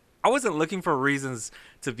like, I wasn't looking for reasons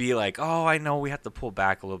to be like, oh, I know we have to pull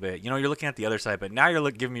back a little bit. You're looking at the other side, but now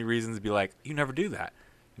you're giving me reasons to be like, you never do that.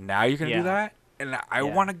 Now you're going to do that? And I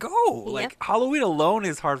want to go. Yep. Like, Halloween alone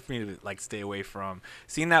is hard for me to, like, stay away from.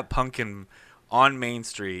 Seeing that pumpkin on Main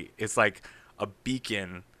Street, it's like a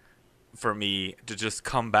beacon for me to just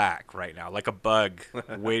come back right now, like a bug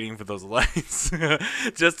waiting for those lights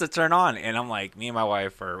just to turn on. And I'm like, me and my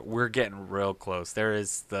wife we're getting real close. There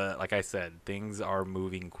is like I said, things are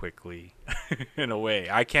moving quickly in a way.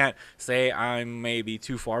 I can't say I'm maybe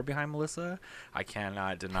too far behind Melissa. I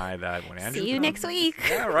cannot deny that when Andrew See you comes. next week.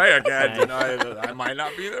 Yeah, right. I can't deny that I might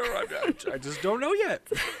not be there. I just don't know yet.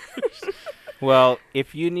 Well,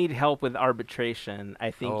 if you need help with arbitration,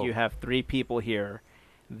 I think Oh. you have 3 people here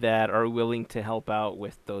that are willing to help out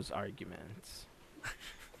with those arguments.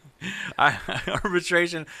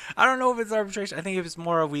 Arbitration. I don't know if it's arbitration. I think if it's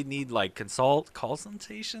more of we need like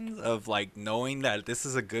consultations of like knowing that this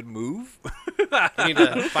is a good move. You need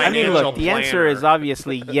a I financial mean, look, the answer is planner.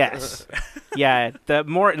 obviously yes. Yeah, the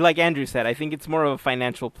more, like Andrew said, I think it's more of a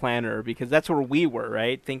financial planner because that's where we were,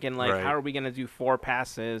 right? Thinking like, Right. how are we going to do 4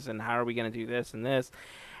 passes and how are we going to do this and this?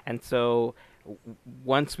 And so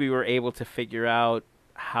once we were able to figure out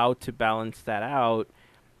how to balance that out,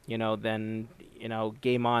 then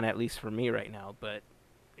game on, at least for me right now. But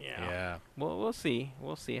Yeah. we'll see.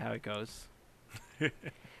 We'll see how it goes.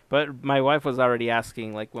 But my wife was already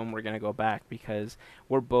asking like when we're gonna go back because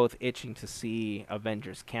we're both itching to see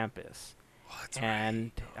Avengers Campus.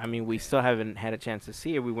 And I mean, we still haven't had a chance to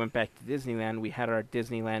see it. We went back to Disneyland. We had our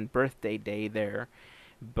Disneyland birthday day there,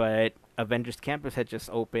 but Avengers Campus had just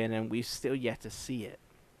opened, and we've still yet to see it.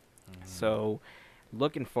 So,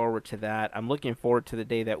 looking forward to that. I'm looking forward to the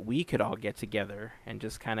day that we could all get together and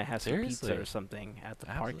just kind of have some pizza Seriously. or something at the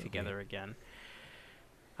park Absolutely. together again.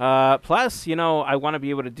 Plus, I want to be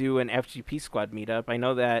able to do an FGP Squad meetup. I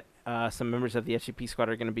know that some members of the FGP Squad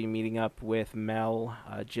are going to be meeting up with Mel.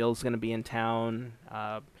 Jill's going to be in town.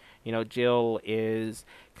 Jill is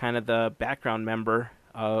kind of the background member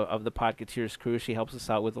of the Podcateers crew. She helps us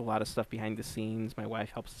out with a lot of stuff behind the scenes. My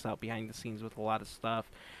wife helps us out behind the scenes with a lot of stuff.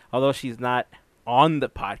 Although she's not on the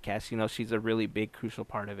podcast, she's a really big, crucial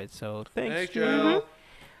part of it. So thanks, Hey, Jill. Jill.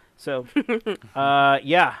 So,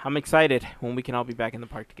 yeah, I'm excited when we can all be back in the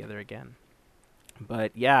park together again.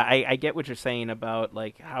 But yeah, I get what you're saying about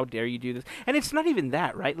like how dare you do this, and it's not even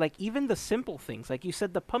that, right? Like even the simple things, like you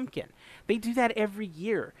said, the pumpkin, they do that every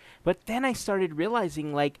year. But then I started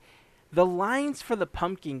realizing like the lines for the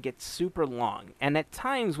pumpkin get super long, and at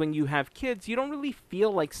times when you have kids, you don't really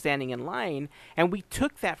feel like standing in line. And we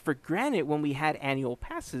took that for granted when we had annual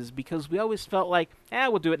passes because we always felt like,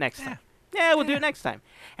 we'll do it next time. Yeah, we'll do it next time.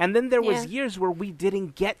 And then there was years where we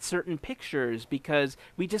didn't get certain pictures because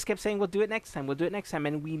we just kept saying, we'll do it next time,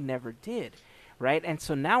 and we never did, right? And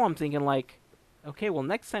so now I'm thinking like, okay, well,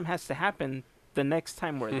 next time has to happen the next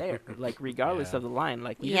time we're there, like regardless of the line.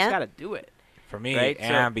 Like, we just got to do it. For me, Right,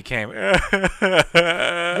 Anne became. Yeah,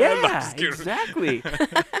 exactly.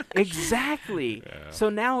 Exactly. Yeah. So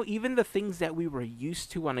now even the things that we were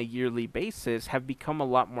used to on a yearly basis have become a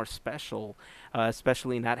lot more special,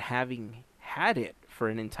 especially not having had it for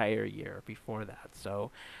an entire year before that.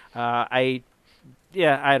 So I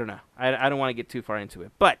don't know. I don't want to get too far into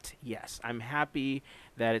it. But yes, I'm happy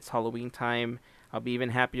that it's Halloween time. I'll be even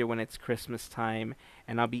happier when it's Christmas time.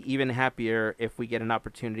 And I'll be even happier if we get an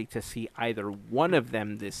opportunity to see either one of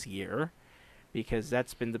them this year, because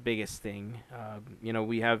that's been the biggest thing.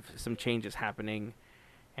 We have some changes happening,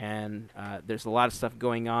 and there's a lot of stuff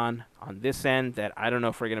going on this end that I don't know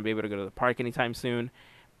if we're going to be able to go to the park anytime soon,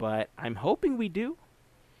 but I'm hoping we do.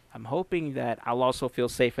 I'm hoping that I'll also feel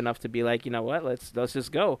safe enough to be like, you know what, let's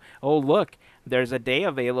just go. Oh, look, there's a day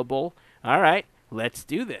available. All right, let's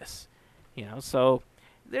do this. So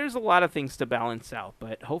there's a lot of things to balance out,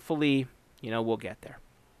 but hopefully, we'll get there.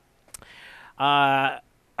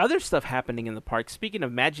 Other stuff happening in the park. Speaking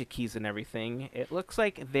of Magic Keys and everything, it looks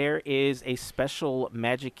like there is a special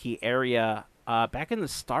Magic Key area back in the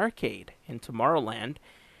Starcade in Tomorrowland.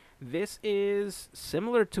 This is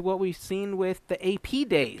similar to what we've seen with the AP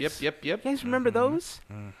days. Yep. You guys remember those?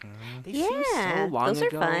 They seem so long those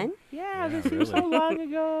ago. are fun. Yeah, they Yeah, seem so really. long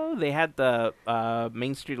ago. They had the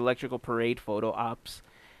Main Street Electrical Parade photo ops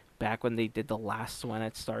back when they did the last one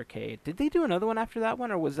at Starcade. Did they do another one after that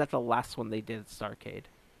one, or was that the last one they did at Starcade?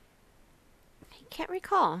 I can't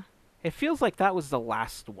recall. It feels like that was the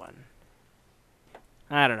last one.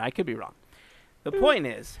 I don't know. I could be wrong. The point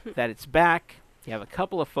is that it's back. You have a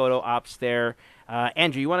couple of photo ops there.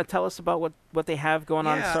 Andrew, you want to tell us about what they have going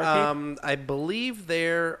on at Starcade? I believe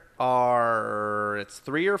there are, it's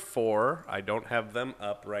 3 or 4. I don't have them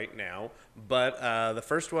up right now. But the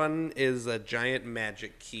first one is a giant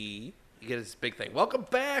magic key. You get this big thing. Welcome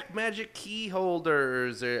back, magic key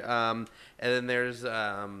holders. And then there's,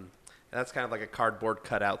 that's kind of like a cardboard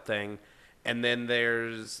cutout thing. And then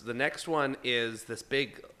there's, the next one is this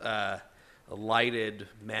big lighted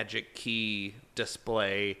magic key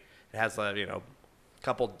display. It has a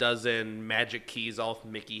couple dozen magic keys, all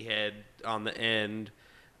with Mickey head on the end,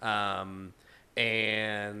 and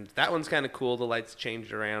that one's kind of cool. The lights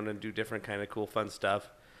change around and do different kind of cool fun stuff.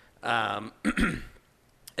 And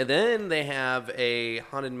then they have a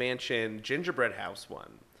Haunted Mansion gingerbread house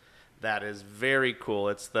one that is very cool.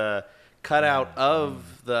 It's the cutout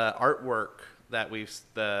of the artwork that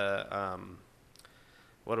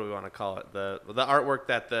what do we want to call it? The artwork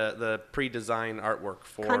that the pre-design artwork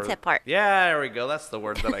for Concept art. Yeah, there we go. That's the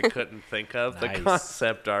word that I couldn't think of. Nice. The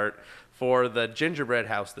concept art for the gingerbread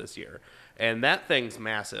house this year, and that thing's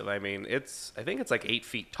massive. I mean, I think it's like 8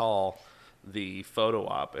 feet tall, the photo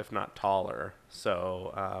op, if not taller.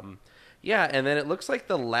 So, yeah, and then it looks like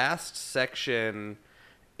the last section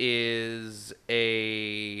is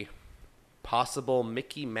a possible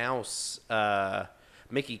Mickey Mouse.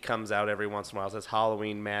 Mickey comes out every once in a while. It says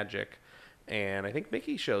Halloween Magic, and I think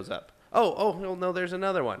Mickey shows up. Oh, no, there's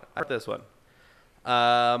another one. This one.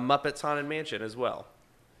 Muppets Haunted Mansion as well.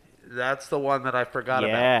 That's the one that I forgot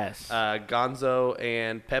Yes. about. Gonzo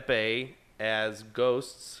and Pepe as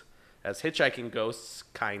ghosts, as hitchhiking ghosts,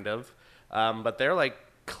 kind of. But they're like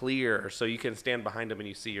clear, so you can stand behind them and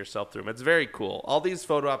you see yourself through them. It's very cool. All these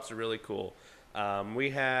photo ops are really cool.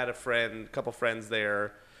 We had a couple friends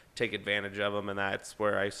there take advantage of them, and that's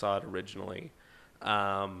where I saw it originally.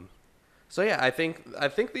 So yeah, I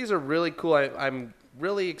think these are really cool. I'm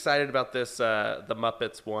really excited about this, the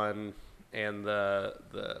Muppets one and the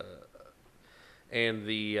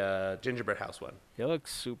Gingerbread House one. It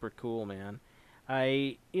looks super cool, man.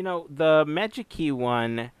 The Magic Key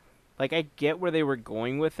one, like, I get where they were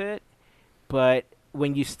going with it, but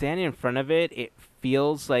when you stand in front of it, it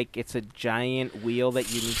feels like it's a giant wheel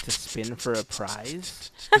that you need to spin for a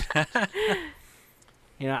prize.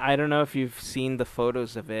 I don't know if you've seen the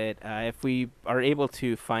photos of it. If we are able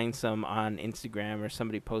to find some on Instagram or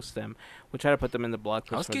somebody posts them, we'll try to put them in the blog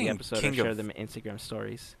post for the episode or share them in Instagram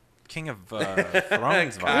stories. King of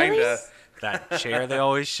Thrones vibe. Kinda. That chair they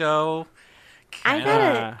always show. I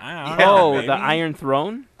gotta. I don't know, Oh, maybe. the Iron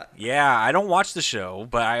Throne? Yeah, I don't watch the show,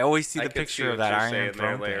 but I always see I the could picture see of what that you're Iron saying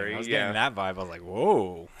Throne there, Larry, thing. I was yeah. getting that vibe. I was like,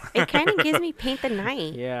 whoa. It kind of gives me Paint the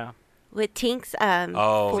Night Yeah. with Tink's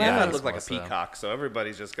Oh, float. Yeah, yeah. it looked like a Melissa. peacock, so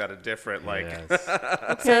everybody's just got a different, like... Yes.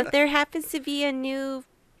 So if there happens to be a new,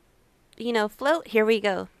 float, here we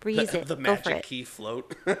go. Breeze it. the Go for magic it. key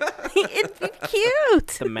float. It'd be cute.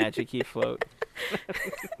 The Magic Key float.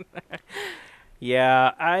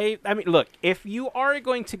 Yeah, I mean, look, if you are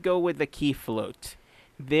going to go with the key float,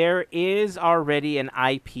 there is already an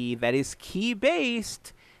IP that is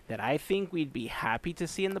key-based that I think we'd be happy to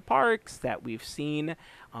see in the parks, that we've seen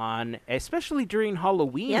on, especially during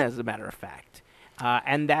Halloween, Yep. as a matter of fact.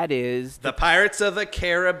 And that is... The Pirates of the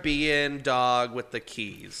Caribbean dog with the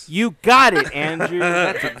keys. You got it, Andrew.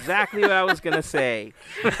 That's exactly what I was going to say.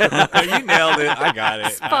 You nailed it. I got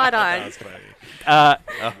it. Spot on. That was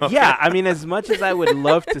funny. Yeah, I mean, as much as I would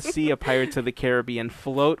love to see a Pirates of the Caribbean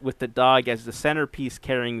float with the dog as the centerpiece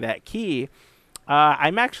carrying that key,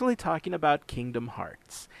 I'm actually talking about Kingdom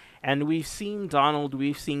Hearts. And we've seen Donald,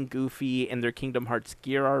 we've seen Goofy in their Kingdom Hearts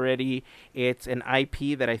gear already. It's an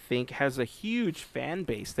IP that I think has a huge fan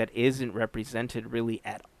base that isn't represented really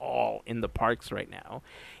at all in the parks right now.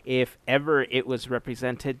 If ever it was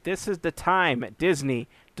represented, this is the time. Disney,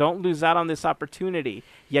 don't lose out on this opportunity.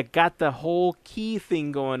 You got the whole key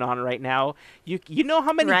thing going on right now. You know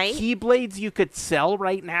how many Right? Keyblades you could sell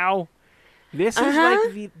right now? This is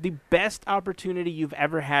like the best opportunity you've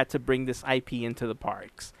ever had to bring this IP into the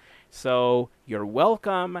parks. So you're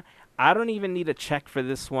welcome. I don't even need a check for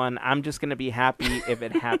this one. I'm just going to be happy if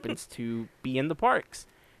it happens to be in the parks.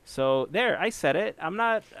 So there, I said it. I'm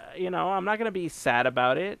not, I'm not going to be sad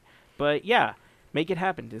about it. But yeah, make it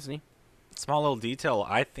happen, Disney. Small little detail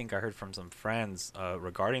I think I heard from some friends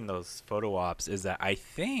regarding those photo ops is that I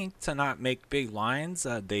think to not make big lines,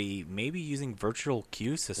 they may be using virtual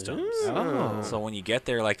queue systems. Oh. So when you get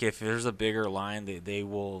there, like if there's a bigger line, they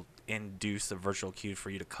will induce a virtual queue for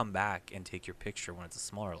you to come back and take your picture when it's a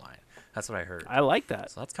smaller line. That's what I heard. I like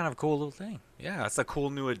that. So that's kind of a cool little thing. Yeah, that's a cool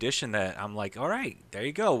new addition that I'm like, all right, there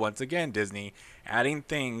you go. Once again, Disney adding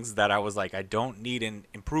things that I was like, I don't need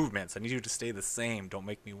improvements. I need you to stay the same. Don't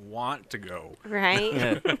make me want to go. Right?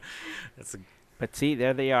 Yeah. That's a, But see,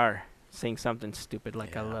 there they are, saying something stupid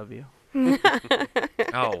like I Yeah. love you.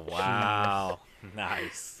 oh, wow.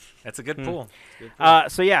 Nice. That's a good pull.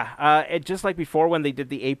 So yeah, just like before when they did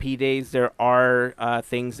the AP days, there are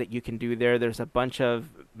things that you can do there. There's a bunch of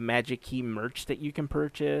Magic Key merch that you can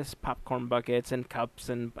purchase, popcorn buckets and cups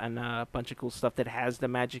and a bunch of cool stuff that has the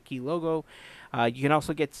Magic Key logo. You can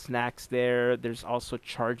also get snacks there. There's also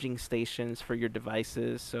charging stations for your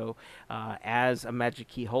devices. So as a Magic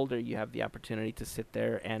Key holder, you have the opportunity to sit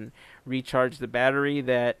there and recharge the battery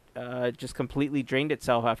that just completely drained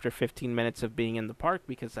itself after 15 minutes of being in the park,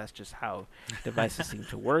 because that's just how devices seem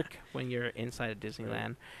to work when you're inside of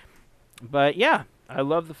Disneyland. But yeah, I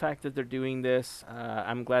love the fact that they're doing this.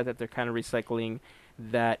 I'm glad that they're kind of recycling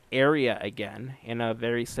that area again in a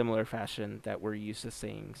very similar fashion that we're used to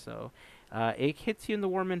seeing. So it hits you in the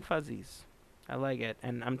warm and fuzzies. I like it.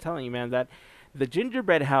 And I'm telling you, man, that the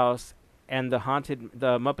Gingerbread House and the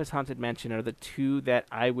Muppets Haunted Mansion are the two that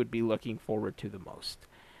I would be looking forward to the most.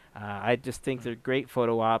 I just think they're great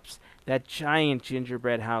photo ops. That giant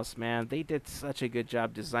gingerbread house, man, they did such a good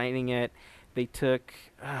job designing it. They took...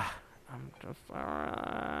 I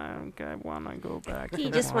want to go back. You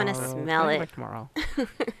just wanna tomorrow. smell Can I go it. back tomorrow?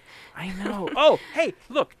 I know. Oh, hey,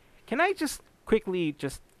 look. Can I just quickly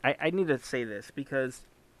I need to say this because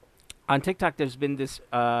on TikTok there's been this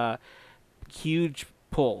huge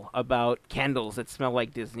pull about candles that smell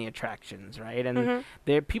like Disney attractions, right? And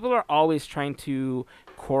people are always trying to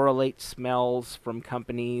correlate smells from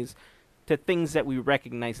companies to things that we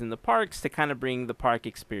recognize in the parks to kind of bring the park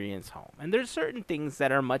experience home. And there's certain things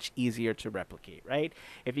that are much easier to replicate, right?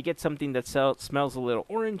 If you get something that smells a little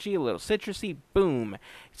orangey, a little citrusy, boom,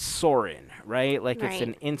 Soarin', right? Like it's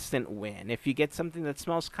an instant win. If you get something that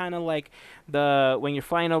smells kind of like when you're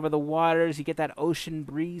flying over the waters, you get that ocean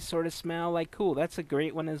breeze sort of smell, like cool, that's a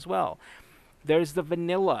great one as well. There's the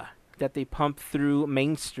vanilla that they pump through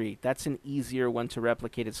Main Street. That's an easier one to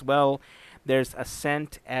replicate as well. There's a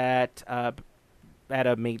scent at a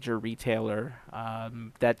major retailer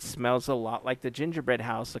that smells a lot like the gingerbread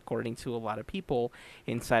house, according to a lot of people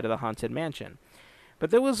inside of the Haunted Mansion. But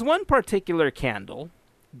there was one particular candle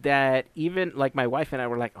that even, like, my wife and I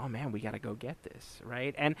were like, oh man, we got to go get this,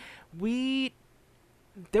 right? And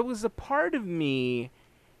there was a part of me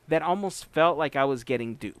that almost felt like I was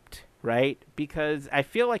getting duped, right? Because I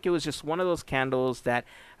feel like it was just one of those candles that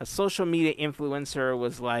a social media influencer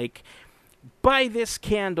was like, buy this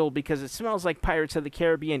candle because it smells like Pirates of the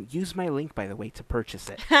Caribbean. Use my link, by the way, to purchase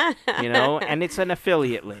it. And it's an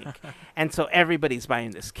affiliate link. And so everybody's buying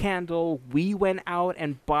this candle. We went out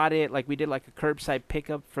and bought it. Like, we did like a curbside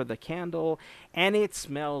pickup for the candle, and it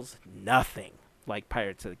smells nothing like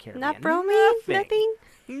Pirates of the Caribbean. Not bromine?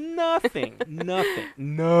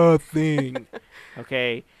 Nothing.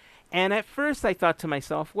 Okay. And at first I thought to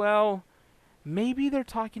myself, well, maybe they're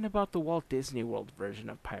talking about the Walt Disney World version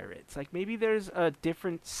of Pirates. Like, maybe there's a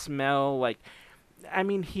different smell. Like, I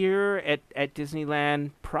mean, here at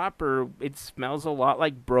Disneyland proper, it smells a lot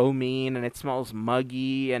like bromine, and it smells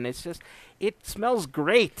muggy, and it smells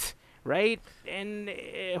great, right? And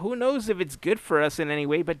who knows if it's good for us in any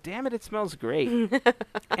way, but damn it smells great.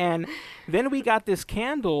 And then we got this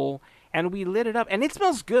candle, and we lit it up, and it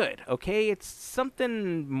smells good, okay? It's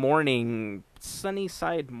something morning,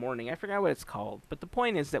 Sunnyside Morning. I forgot what it's called. But the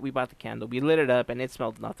point is that we bought the candle, we lit it up, and it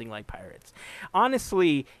smelled nothing like Pirates.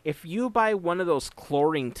 Honestly, if you buy one of those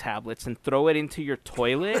chlorine tablets and throw it into your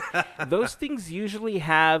toilet, those things usually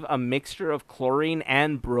have a mixture of chlorine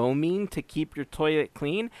and bromine to keep your toilet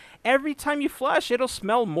clean. Every time you flush, it'll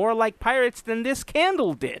smell more like Pirates than this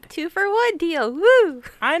candle did. 2-for-1 deal. Woo!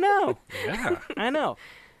 I know. Yeah. I know.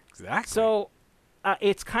 Exactly. So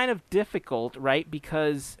it's kind of difficult, right?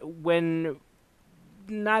 Because when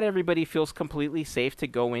not everybody feels completely safe to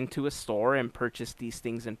go into a store and purchase these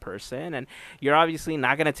things in person, and you're obviously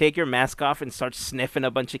not going to take your mask off and start sniffing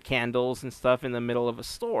a bunch of candles and stuff in the middle of a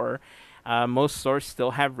store. Most stores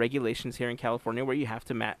still have regulations here in California where you have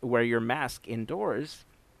to wear your mask indoors.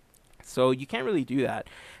 So you can't really do that.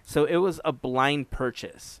 So it was a blind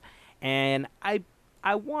purchase. And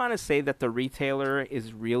I want to say that the retailer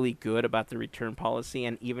is really good about the return policy,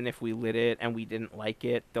 and even if we lit it and we didn't like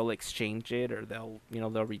it, they'll exchange it, or they'll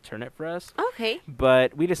return it for us. Okay.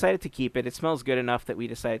 But we decided to keep it. It smells good enough that we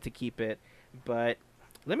decided to keep it. But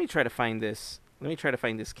let me try to find this.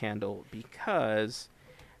 Candle because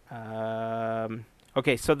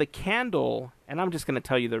okay, so the candle, and I'm just going to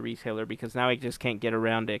tell you the retailer because now I just can't get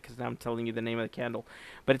around it because now I'm telling you the name of the candle.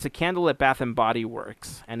 But it's a candle at Bath & Body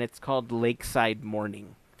Works, and it's called Lakeside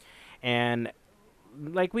Morning. And,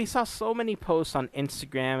 like, we saw so many posts on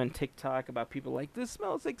Instagram and TikTok about people like, this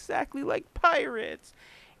smells exactly like Pirates.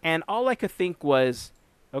 And all I could think was,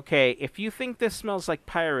 okay, if you think this smells like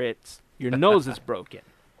Pirates, your nose is broken.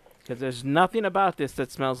 Because there's nothing about this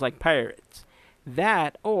that smells like Pirates.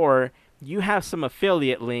 That, or you have some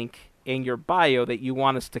affiliate link in your bio that you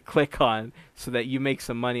want us to click on so that you make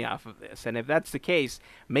some money off of this. And if that's the case,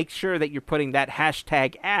 make sure that you're putting that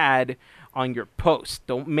hashtag ad on your post.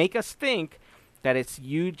 Don't make us think that it's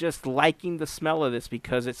you just liking the smell of this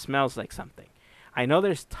because it smells like something. I know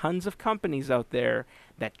there's tons of companies out there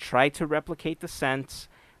that try to replicate the scents.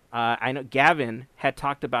 I know Gavin had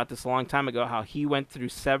talked about this a long time ago, how he went through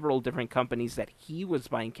several different companies that he was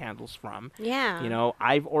buying candles from. Yeah.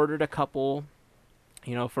 I've ordered a couple,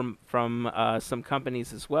 from some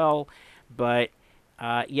companies as well. But,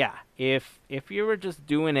 yeah, if you were just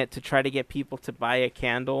doing it to try to get people to buy a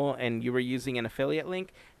candle and you were using an affiliate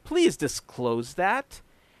link, please disclose that.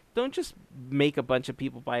 Don't just make a bunch of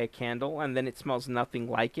people buy a candle and then it smells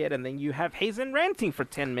nothing like it, and then you have Hazen ranting for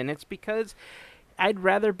 10 minutes because I'd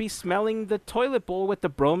rather be smelling the toilet bowl with the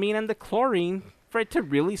bromine and the chlorine for it to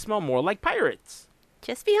really smell more like Pirates.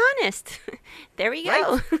 Just be honest. There we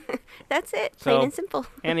go. Right. That's it. Plain and simple.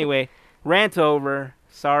 Anyway, rant over.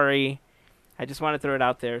 Sorry. I just want to throw it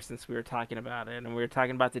out there since we were talking about it, and we were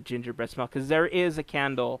talking about the gingerbread smell, because there is a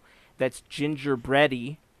candle that's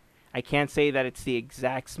gingerbready. I can't say that it's the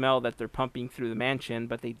exact smell that they're pumping through the mansion,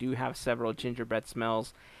 but they do have several gingerbread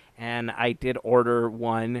smells. And I did order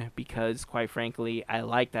one because, quite frankly, I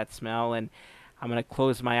like that smell. And I'm going to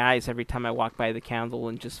close my eyes every time I walk by the candle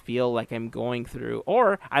and just feel like I'm going through.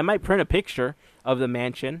 Or I might print a picture of the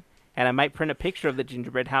mansion, and I might print a picture of the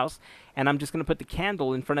gingerbread house, and I'm just going to put the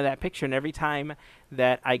candle in front of that picture. And every time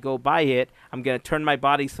that I go by it, I'm going to turn my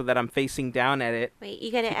body so that I'm facing down at it. Wait,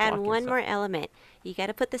 you got to Keep add walking, one so- more element. You got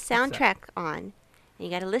to put the that? soundtrack on. And you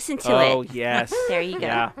got to listen to Oh, it. yes. There you go.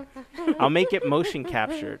 Yeah. I'll make it motion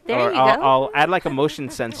captured. There or you I'll, go. I'll add like a motion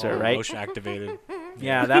sensor, right? Motion activated.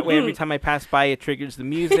 Yeah, that way every time I pass by, it triggers the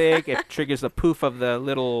music. It triggers the poof of the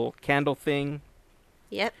little candle thing.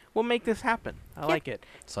 Yep. We'll make this happen. I like it.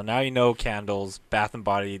 So now you know, Candles, Bath and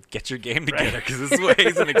Body, get your game together because this is what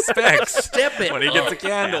Hazen expects. Step it when he gets a up,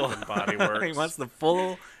 candle. Bath and Body Works. He wants the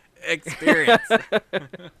full experience.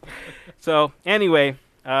 So anyway,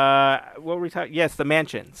 what were we talking? Yes, the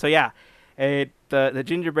mansion. So yeah, the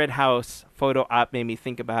gingerbread house photo op made me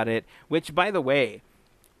think about it. Which, by the way,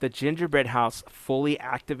 the gingerbread house fully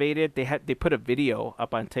activated. They put a video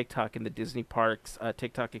up on TikTok in the Disney Parks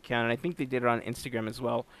TikTok account, and I think they did it on Instagram as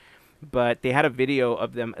well. But they had a video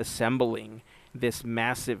of them assembling this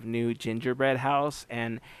massive new gingerbread house,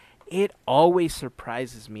 and it always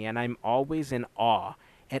surprises me, and I'm always in awe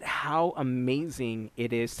at how amazing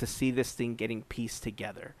it is to see this thing getting pieced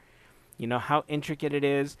together. You know how intricate it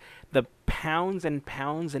is, the pounds and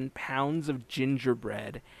pounds and pounds of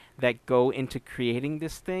gingerbread that go into creating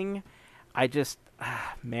this thing. I just,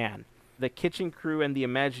 man, the kitchen crew and the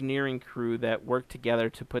Imagineering crew that work together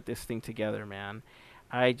to put this thing together, man.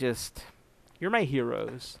 You're my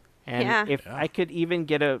heroes. And Yeah. if I could even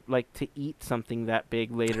get to eat something that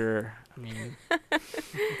big later, I mean,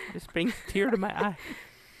 just brings a tear to my eye.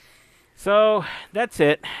 So that's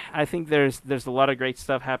it. I think there's a lot of great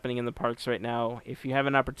stuff happening in the parks right now. If you have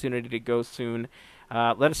an opportunity to go soon,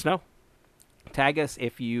 let us know. Tag us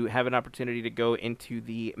if you have an opportunity to go into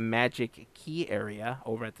the Magic Key area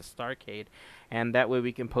over at the Starcade, and that way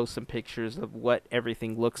we can post some pictures of what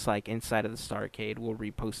everything looks like inside of the Starcade. We'll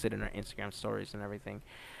repost it in our Instagram stories and everything.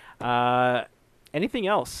 Anything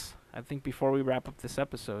else? I think before we wrap up this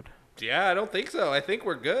episode. Yeah, I don't think so. I think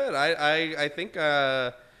we're good. I think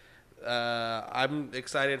I'm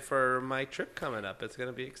excited for my trip coming up. It's going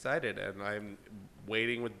to be excited, and I'm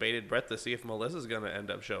waiting with bated breath to see if Melissa's going to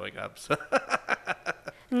end up showing up. So.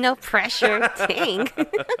 No pressure. Dang.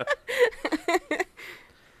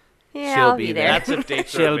 Yeah, She'll I'll be be there. there. That's if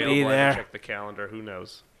dates are She'll be available. I there. can check the calendar. Who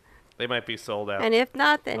knows? They might be sold out. And if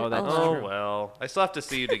not, then Oh, that's Oh, true. well. I still have to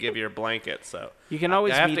see you to give you your blanket, so. You can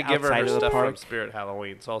always I have meet to give her outside her of the stuff park. from Spirit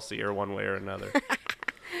Halloween, so I'll see her one way or another.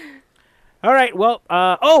 All right, well,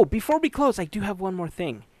 before we close, I do have one more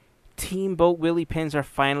thing. Team Boat Willie pins are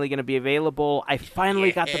finally going to be available. I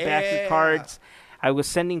finally got the backer Yeah. cards. I was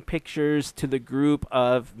sending pictures to the group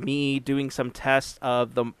of me doing some tests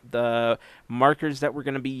of the markers that we're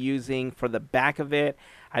going to be using for the back of it.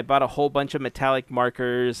 I bought a whole bunch of metallic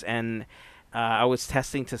markers, and I was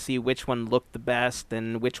testing to see which one looked the best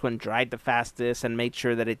and which one dried the fastest, and made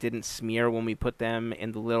sure that it didn't smear when we put them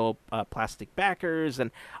in the little plastic backers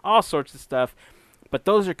and all sorts of stuff. But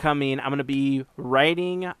those are coming. I'm going to be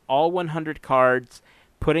writing all 100 cards,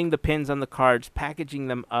 putting the pins on the cards, packaging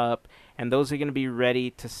them up, and those are going to be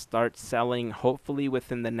ready to start selling hopefully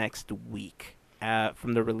within the next week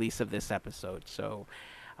from the release of this episode. So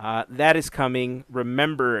that is coming.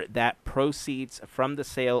 Remember that proceeds from the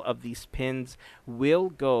sale of these pins will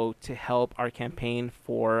go to help our campaign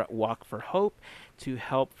for Walk for Hope, to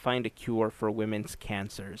help find a cure for women's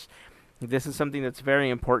cancers. This is something that's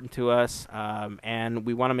very important to us, and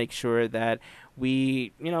we want to make sure that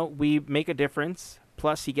we make a difference.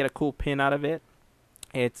 Plus, you get a cool pin out of it.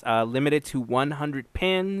 It's limited to 100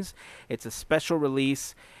 pins. It's a special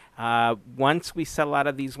release. Once we sell out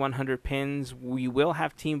of these 100 pins, we will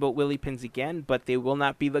have Team Boat Willie pins again, but they will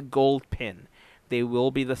not be the gold pin. They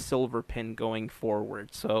will be the silver pin going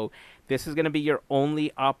forward. So this is going to be your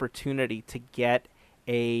only opportunity to get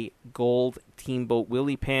a gold Team Boat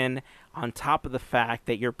Willie pin, on top of the fact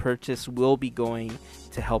that your purchase will be going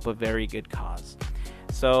to help a very good cause.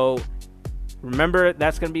 So remember,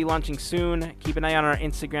 that's going to be launching soon. Keep an eye on our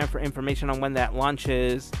Instagram for information on when that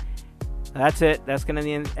launches. That's it. That's going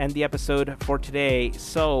to end the episode for today.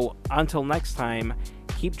 So until next time,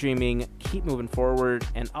 keep dreaming, keep moving forward,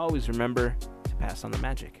 and always remember to pass on the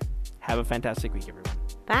magic. Have a fantastic week, everyone.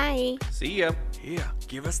 Bye. See ya. Yeah,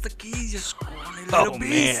 give us the keys, you scrawny Oh, little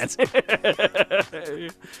beast. man.